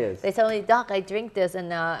Yeah, it is. they told me doc I drink this and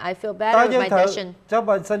I feel តើ better យើ with ង my ត្រូវ digestion ចុះ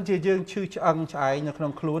បើសិនជាយើងឈឺឆ្អឹងឆ្អែងនៅក្នុ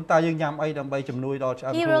ងខ្លួនតើយើងញ៉ាំអីដើម្បីជំនួយដល់ឆ្អឹ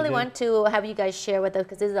ង He ខ្លួន really យើង want to have you guys share with us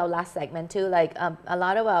because this is our last segment too. Like a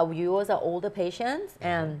lot of our viewers are older patients,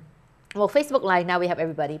 and well, Facebook Live now we have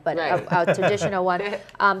everybody, but Right. our traditional one,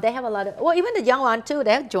 they have a lot of. Well, even the young one too.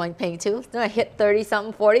 They have joint pain too. They're gonna hit 30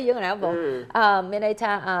 something, 40. You're gonna have them.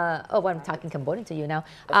 Oh, I'm talking Cambodian to you now.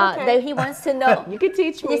 okay. He wants to know. You can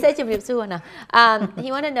teach me. He said he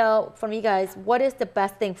want to know from you guys what is the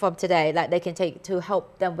best thing from today that they can take to help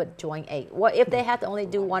them with joint ache. What if they have to only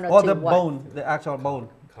do one or or two? the what? bone the actual bone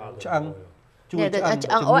ឆ្អឹង ជួយ Yeah,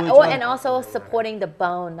 ឆ្អឹង and also supporting the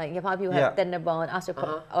bone. Like if people have Yeah. thinner bone,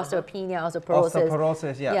 osteopenia, osteoporosis.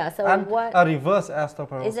 osteoporosis yeah Yeah, so and what- a reverse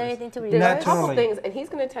osteoporosis Is there anything to There's reverse? a couple Naturally. things, and he's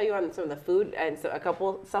going to tell you on some of the food and so a couple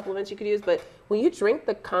supplements you could use. But when you drink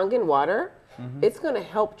the Kangen water, it's going to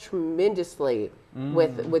help tremendously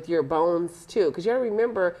with your bones too, because you got to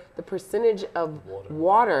remember the percentage of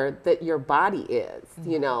water that your body is.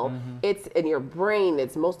 You know, it's in your brain.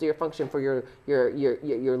 It's most of your function for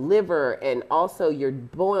your liver and also your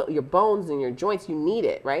bones and your joints. You need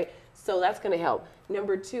it, right? So that's going to help.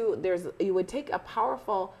 Number two, you would take a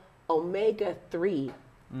powerful omega-3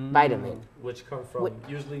 vitamin, which come from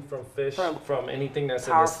usually from fish, from anything that's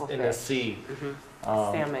in the sea.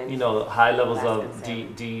 Salmon. You know, high levels of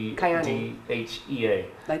DHEA.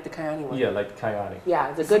 Like the Kyani one. Yeah, like the Kyani. Yeah,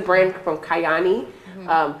 it's a good brand from Kyani.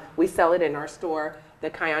 We sell it in our store, the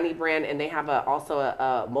Kyani brand, and they have also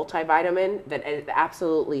a multivitamin that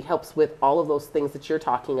absolutely helps with all of those things that you're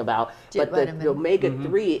talking about. But the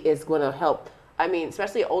omega-3 is going to help. I mean,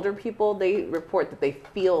 especially older people, they report that they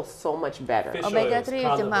feel so much better. Omega-3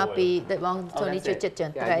 จะมาปีแต่บางตัวนี้จุด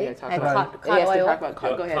ๆright and cod oil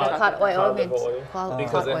go ahead cod oil means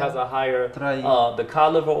because it has a higher the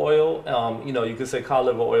cod liver oil you know, you could say cod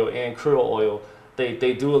liver oil and krill oil,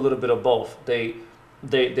 they do a little bit of both.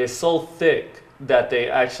 They're so thick that they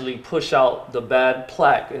actually push out the bad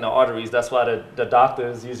plaque in the arteries. That's why the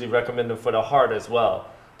doctors usually recommend them for the heart as well.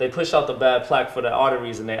 They push out the bad plaque for the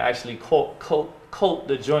arteries, and they actually coat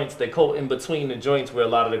the joints. They coat in between the joints where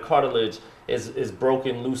a lot of the cartilage is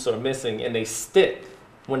broken, loose, or missing, and they stick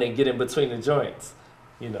when they get in between the joints.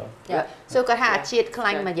 You know. Yeah. So គាត់ថាជាតិខ្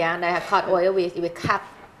លាញ់មួយយ៉ាងដែល cod oil វាខាប់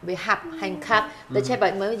វាហាប់ហាញ់ខាប់ដូចជាបើ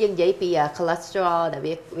មើលយើងនិយាយពី cholesterol ដែល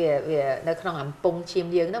វានៅក្នុងអំពង់ឈាម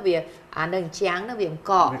យើងនោះវាអានៅអញ្ចាំងនោះវាអង្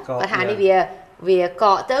កកគាត់ថានេះវាក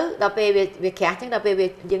កទៅដល់ពេលវាក្រាស់ចឹងដល់ពេល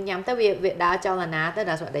យើងញ៉ាំទៅវាដើរចលនាទៅ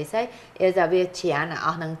that's what they say is ថាវាច្រានអ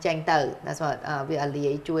ស់នឹងចេញទៅ that's what វាលាយ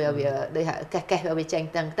ជួយឲ្យវាដូចកេះវាចេញ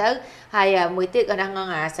ទៅហើយមួយទៀតគាត់ថាង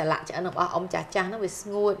អាសាឡាក់ឆ្អិនរបស់អ៊ំចាស់នោះវាស្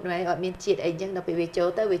ងួតហើយអត់មានជាតិអីចឹងដល់ពេលវាចូល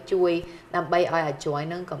ទៅវាជួយដើម្បីឲ្យ joint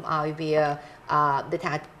ហ្នឹងកុំឲ្យវាដូច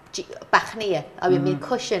ថាប៉ះគ្នាឲ្យវាមាន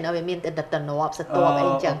cushion ឲ្យវាមានទំនាប់ស្ទាប់អី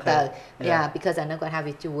ចឹងទៅ yeah because អាហ្នឹងគាត់ថា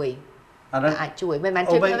វាជួយអាចជួយមិនមែន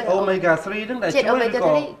ជួយ omega 3 ហ្នឹងដែល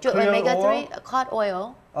ជួយ omega 3 cod oil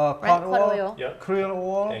cod oil krill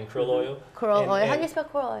oil and krill oil. How do you spell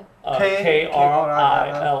krill oil?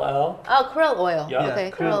 KRILL. Oh, krill oil. Okay,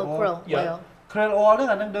 krill oil. krill oil ហ្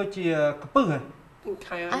នឹងអាហ្នឹងដូចជាកពឹសហ៎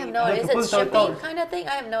I have no idea. Is it shipping kind of thing?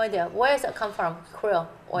 I have no idea. Where does it come from? Krill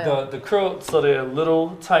oil. The krill, so they're little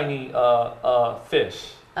tiny fish.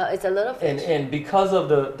 It's a little fish. And because of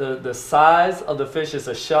the size of the fish, it's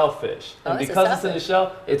a shellfish. And because it's in the shell,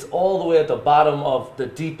 it's all the way at the bottom of the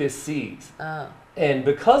deepest seas. And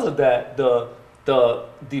because of that, the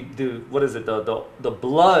what is it? The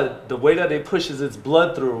blood, the way that it pushes its blood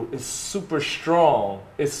through is super strong.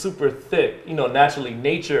 It's super thick. You know, naturally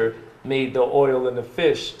nature made the oil in the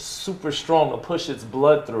fish super strong to push its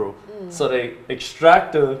blood through. So they extract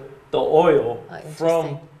the oil from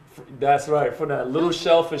that's right, from that little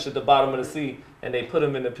shellfish at the bottom of the sea, and they put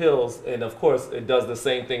them in the pills, and of course it does the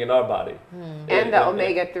same thing in our body. And the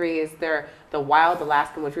omega-3 is the wild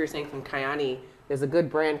Alaskan, which we were saying from Kyani. There's a good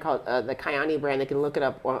brand called the Kyani brand. They can look it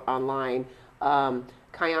up online.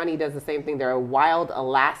 Kyani does the same thing. They're a wild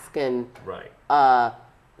Alaskan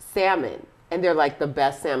salmon. And they're like the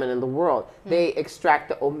best salmon in the world. They extract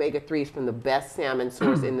the omega-3s from the best salmon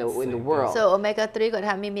source in the world. So omega-3 គាត់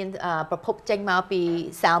ថាមានប្រភពចេញមកពី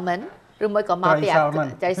salmon ឬមួយក៏មកពី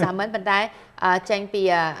ត្រី salmon ប៉ុន្តែចេញពី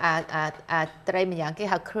ត្រីម្យ៉ាងគេ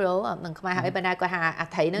ហៅ krill នឹងខ្មែរហៅប៉ុន្តែគាត់ថាអា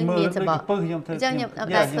ត្រីហ្នឹងមានសម្បត្តិខ្ញុំ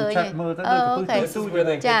តែឃើញ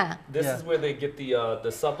This is where they get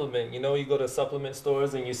the supplement. You know, you go to supplement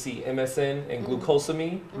stores and you see MSM and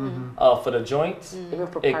glucosamine for the joints.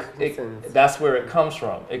 That's where it comes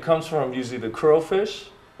from. It comes from usually the krill fish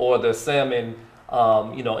or the salmon.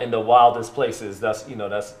 You know, in the wildest places. That's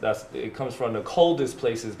it comes from the coldest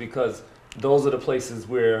places because those are the places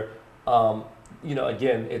where you know,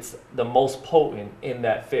 again, it's the most potent in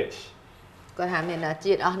that fish. គាត់ថាមាន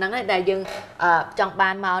ជាតិអស់ហ្នឹងដែលយើងចង់បា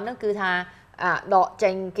នមកហ្នឹងគឺថាដកចេ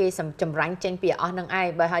ញគេចម្រាញ់ចេញពីអស់ហ្នឹងឯង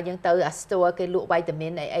បើហើយយើងទៅstore គេលក់វីតាមី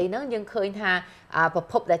នអីហ្នឹងយើងឃើញថាប្រ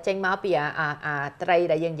ភពដែលចេញមកពីត្រី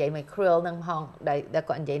ដែលយើងនិយាយមក krill ហ្នឹងផងដែល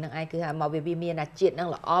គាត់និយាយហ្នឹងឯងគឺថាមកវាមានជាតិហ្នឹង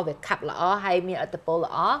ល្អវាខាប់ល្អហើយមានអត្តពល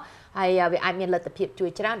ល្អហើយវាអាចមានលទ្ធភាពជួយ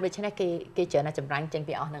ច្រើនដូច្នេះគេច្រើនតែចម្រាញ់ចេញ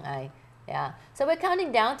ពីអស់ហ្នឹងឯង Yeah. So we're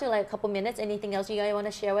counting down to like a couple minutes. Anything else you guys want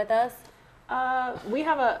to share with us? We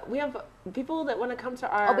have people that want to come to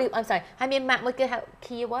our. Oh, I'm sorry. I mean, Matt, what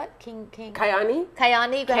King what? King. Kyani.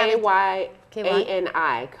 Kyani. KYANI.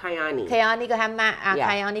 Kyani. Kyani ក៏ហាម៉ាក់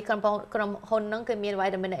Kyani ក្រុមហ៊ុនហ្នឹងគឺមានវី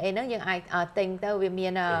តាមីន A ហ្នឹងយើងអាចទិញទៅវាមា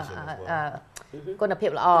ន គុណភា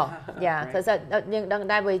ពល្អយ៉ាគឺយើងដឹង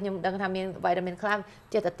ដែរវិញខ្ញុំដឹងថាមានវីតាមីនខ្លះ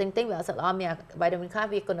ចេះតែទិញវាអត់ល្អមានវីតាមីនខ្លះ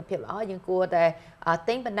វាគុណភាពល្អយើងគួរតែ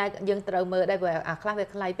ទិញប៉ុន្តែយើងត្រូវមើលដែរព្រោះខ្លះវា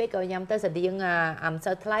ថ្លៃពេកក៏ញ៉ាំទៅស្តៀងមិន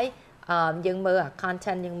សូវថ្លៃយើងមើល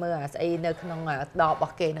content យើងមើលស្អីនៅក្នុងដបរប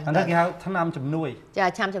ស់គេហ្នឹងហ្នឹងគេហៅថ្នាំជំនួយចា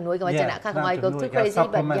ថ្នាំជំនួយកុំឲ្យចំណាក់ខាងកុំឲ្យ go too crazy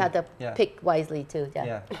but you have to pick wisely too ចា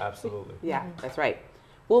Absolutely. Yeah, that's right.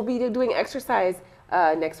 We'll be doing exercise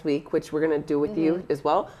next week, which we're going to do with you as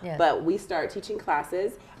well. Yes. But we start teaching classes.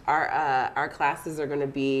 Our classes are going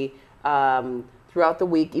to be throughout the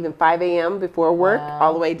week, even 5 a.m. before work,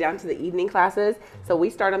 all the way down to the evening classes. So we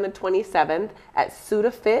start on the 27th at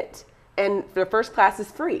SudaFit, and the first class is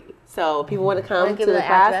free. So if people want to come to the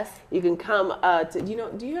class, you can come to,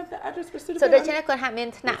 do you have the address for SudaFit? So ដូច្នេះគាត់ហាក់មាន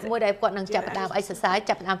ថ្នាក់មួយដែលគាត់នឹងចាប់ផ្ដើម exercise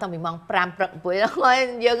ចាប់ផ្ដើមតាំងពីម៉ោង 5 ព្រឹក6ហើយ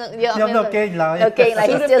យើងអត់មាននៅគេងឡើយ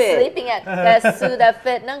he's still sleeping at the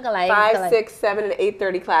SudaFit ហ្នឹងកន្លែង 5, 6, 7 and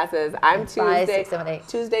 8:30 classes. I'm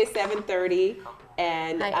Tuesday 7:30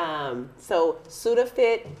 and so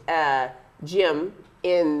SudaFit gym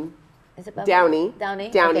in Downey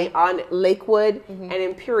on Lakewood and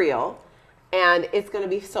Imperial. And it's going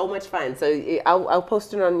to be so much fun. So I'll post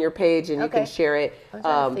it on your page and you can share it.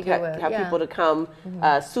 Have people to come.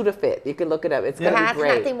 SudaFit. You can look it up. It's going to be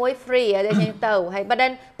great. ទីមួយ free ហើយយើងទៅហើយប៉ុន្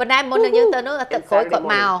តែមុននឹងយើងទៅនោះអាទិត្យក្រោយគាត់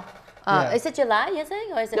មក Is it July, you're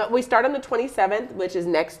saying? Or is it? No, we start on the 27th, which is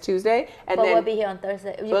next Tuesday. And but then we'll be here on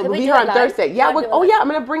Thursday. We'll be here on Thursday. Yeah, I'm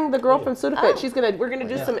going to bring the girl from SudaFit. We're going to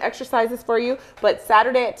do some exercises for you. But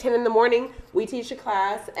Saturday at 10 in the morning, we teach a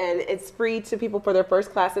class, and it's free to people for their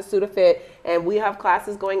first class at SudaFit. And we have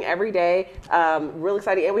classes going every day. Real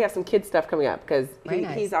exciting. And we have some kids stuff coming up because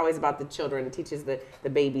he's always about the children and teaches the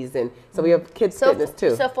babies. And so we have kids fitness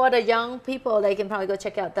too. So for the young people, they can probably go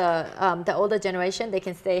check out the older generation. They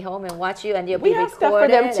can stay home and watch you, and you'll be recorded. We have stuff for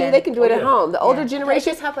them too. They can do it at home. The older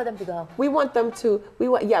generation. It's hard for them to go. We want them to.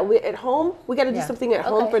 At home. We got to do something at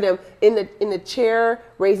home for them in the chair,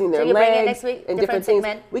 raising their legs, and different things.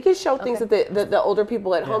 We can show things that the older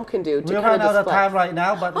people at home can do. We're running out of time right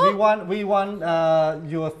now, but we want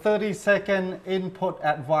your 30-second input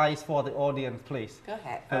advice for the audience, please. Go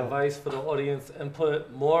ahead. Advice for the audience: input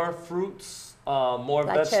more fruits. More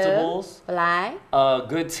vegetables,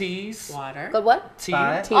 good teas, water, good what? Tea,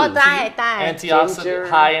 antioxidant,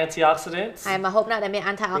 high antioxidants. I'm hoping that they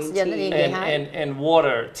antioxidant and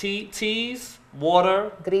water, teas, water,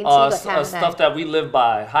 green tea, stuff that we live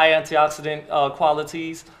by. High antioxidant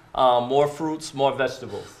qualities, more fruits, more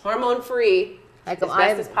vegetables. Hormone free. As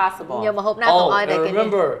best as possible. And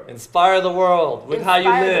remember, inspire the world with how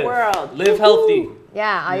you live. Live healthy.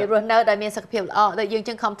 Yeah, ឲ្យរស់នៅដោយមានសុខភាពល្អដូចយើង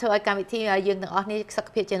ចឹងខំធ្វើឲ្យកម្មវិធីយើងទាំងអស់នេះសុខ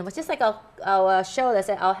ភាពជាង Just like our show that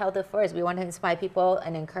said our health first. We want to inspire people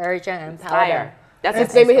and encourage and empower them. That's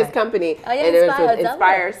the name of his company. And it was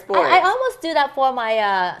Inspire Sports. I almost do that for my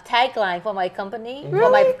tagline for my company, for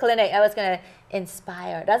my clinic. I was going to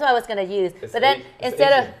inspire. That's what I was going to use. But then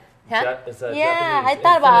instead of I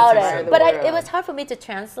thought about it, but it was hard for me to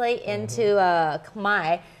translate into Khmer.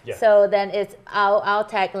 So then it's our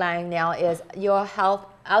tagline now is your health.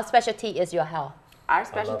 Our specialty is your health. Our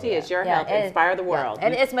specialty is your health. Inspire the world.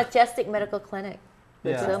 And it's Majestic Medical Clinic.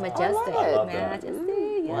 It's so majestic.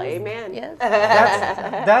 Well, amen. Yes.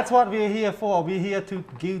 That's what we're here for. We're here to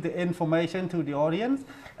give the information to the audience.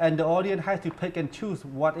 And the audience has to pick and choose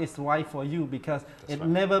what is right for you because it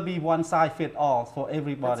never be one size fit all for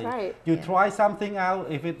everybody. That's right. You try something out.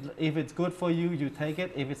 If it's good for you, you take it.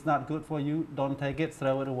 If it's not good for you, don't take it.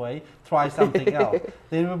 Throw it away. Try something else.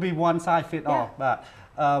 There will be one size fit all. But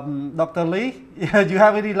Dr. Lee, you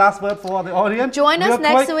have any last word for the audience? Join us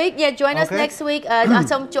next week. Yeah, join us next week.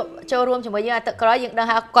 សូមចូលរួមជាមួយយើងអាទិត្យក្រោយយើងដឹង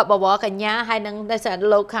ថាគាត់បវរកញ្ញាហើយនឹង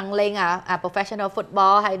លោកខាងលេងprofessional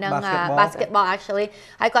football ហើយនឹង basketball actually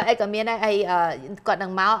ហើយគាត់អីក៏មានដែរហើយគាត់នឹ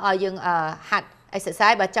ងមកឲ្យយើងហាត់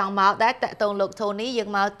exercise បើចង់មកដែរតាក់ទងលោក Tony យើង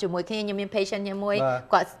មកជាមួយគ្នាខ្ញុំមាន patient មួយ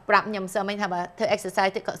គាត់ប្រាប់ខ្ញុំសឹមថាបើធ្វើ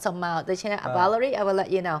exercise ទៅគាត់សុំមកដូច្នេះ Valerie I will let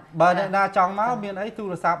you know បើអ្នកណាចង់មកមានអីទូ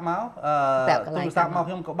រស័ព្ទមកទូរស័ព្ទមក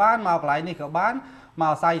ខ្ញុំក៏បានមកកន្លែងនេះក៏បានមក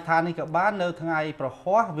អាស័យដ្ឋាននេះក៏បាននៅថ្ងៃប្រ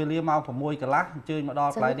ហោះវេលាម៉ោង 6 កន្លះអញ្ជើញមកដ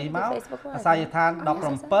ល់កន្លែងនេះមកអាស័យដ្ឋាន 17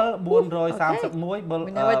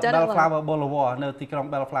 431 Bellflower Boulevard នៅទីក្រុង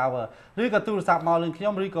Bellflower ឬក៏ទូរស័ព្ទមកលើខ្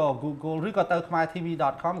ញុំឬក៏ Google ឬក៏ទៅ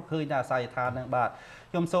khmertv.com ឃើញតែអាស័យដ្ឋានហ្នឹងបាទ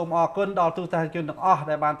ខ្ញុំសូមអរគុណដល់ទូទាំងជនទាំងអស់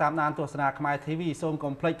ដែលបានតាមដានទស្សនា Khmer TV សូម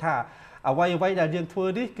កុំភ្លេចថាអ្វីដែលយើងធ្វើ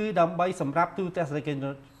នេះគឺដើម្បីសម្រាប់ទូទាំងសេដ្ឋកិច្ច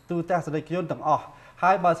ជនទាំងអស់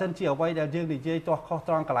ហើយបើសិនជាអ្វីដែលយើងនិយាយទាស់ខុស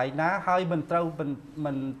ត្រង់កន្លែងណាហើយមិនត្រូវ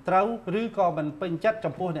ឬក៏មិនពេញចិត្ត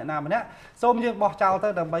ចំពោះអ្នកណាម្នាក់សូមយើងបោះចោលទៅ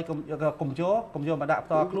ដើម្បីកុំយកមកដាក់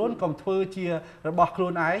ផ្ទាល់ខ្លួនកុំធ្វើជារបស់ខ្លួ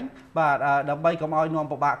នឯងបាទដើម្បីកុំឲ្យនាំ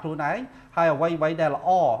ពិបាកខ្លួនឯងហើយអ្វីដែលល្អ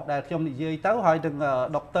ដែលខ្ញុំនិយាយទៅហើយនឹង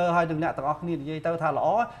ដុកទ័រហើយនឹងអ្នកទាំងអស់គ្នានិយាយទៅថាល្អ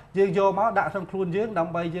យើងយកមកដាក់ក្នុងខ្លួនយើងដើ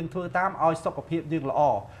ម្បីយើងធ្វើតាមឲ្យសុខភាពយើងល្អ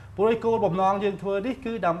ព្រោះគោលបំណងយើងធ្វើនេះ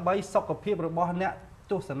គឺដើម្បីសុខភាពរបស់អ្នក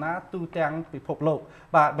ទស្សនាទូទាំងពិភពលោក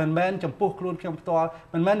បាទមិនមែនចំពោះខ្លួនខ្ញុំផ្ទាល់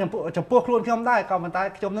មិនមែនចំពោះខ្លួនខ្ញុំដែរក៏ប៉ុន្តែ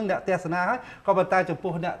ខ្ញុំនឹងអ្នកទស្សនាហើយក៏ប៉ុន្តែចំ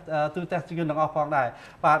ពោះអ្នកទូទាំងជនទាំងអស់ផងដែរ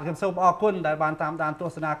បាទខ្ញុំសូមអរគុណដែលបានតាមដានទ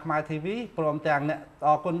ស្សនាខ្មែរ TV ព្រមទាំងអ្នកអ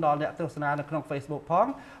រគុណដល់អ្នកទស្សនានៅក្នុង Facebook ផង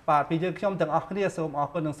បាទពីយើងខ្ញុំទាំងអស់គ្នាសូមអរ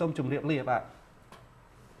គុណនិងសូមជម្រាបលាបាទ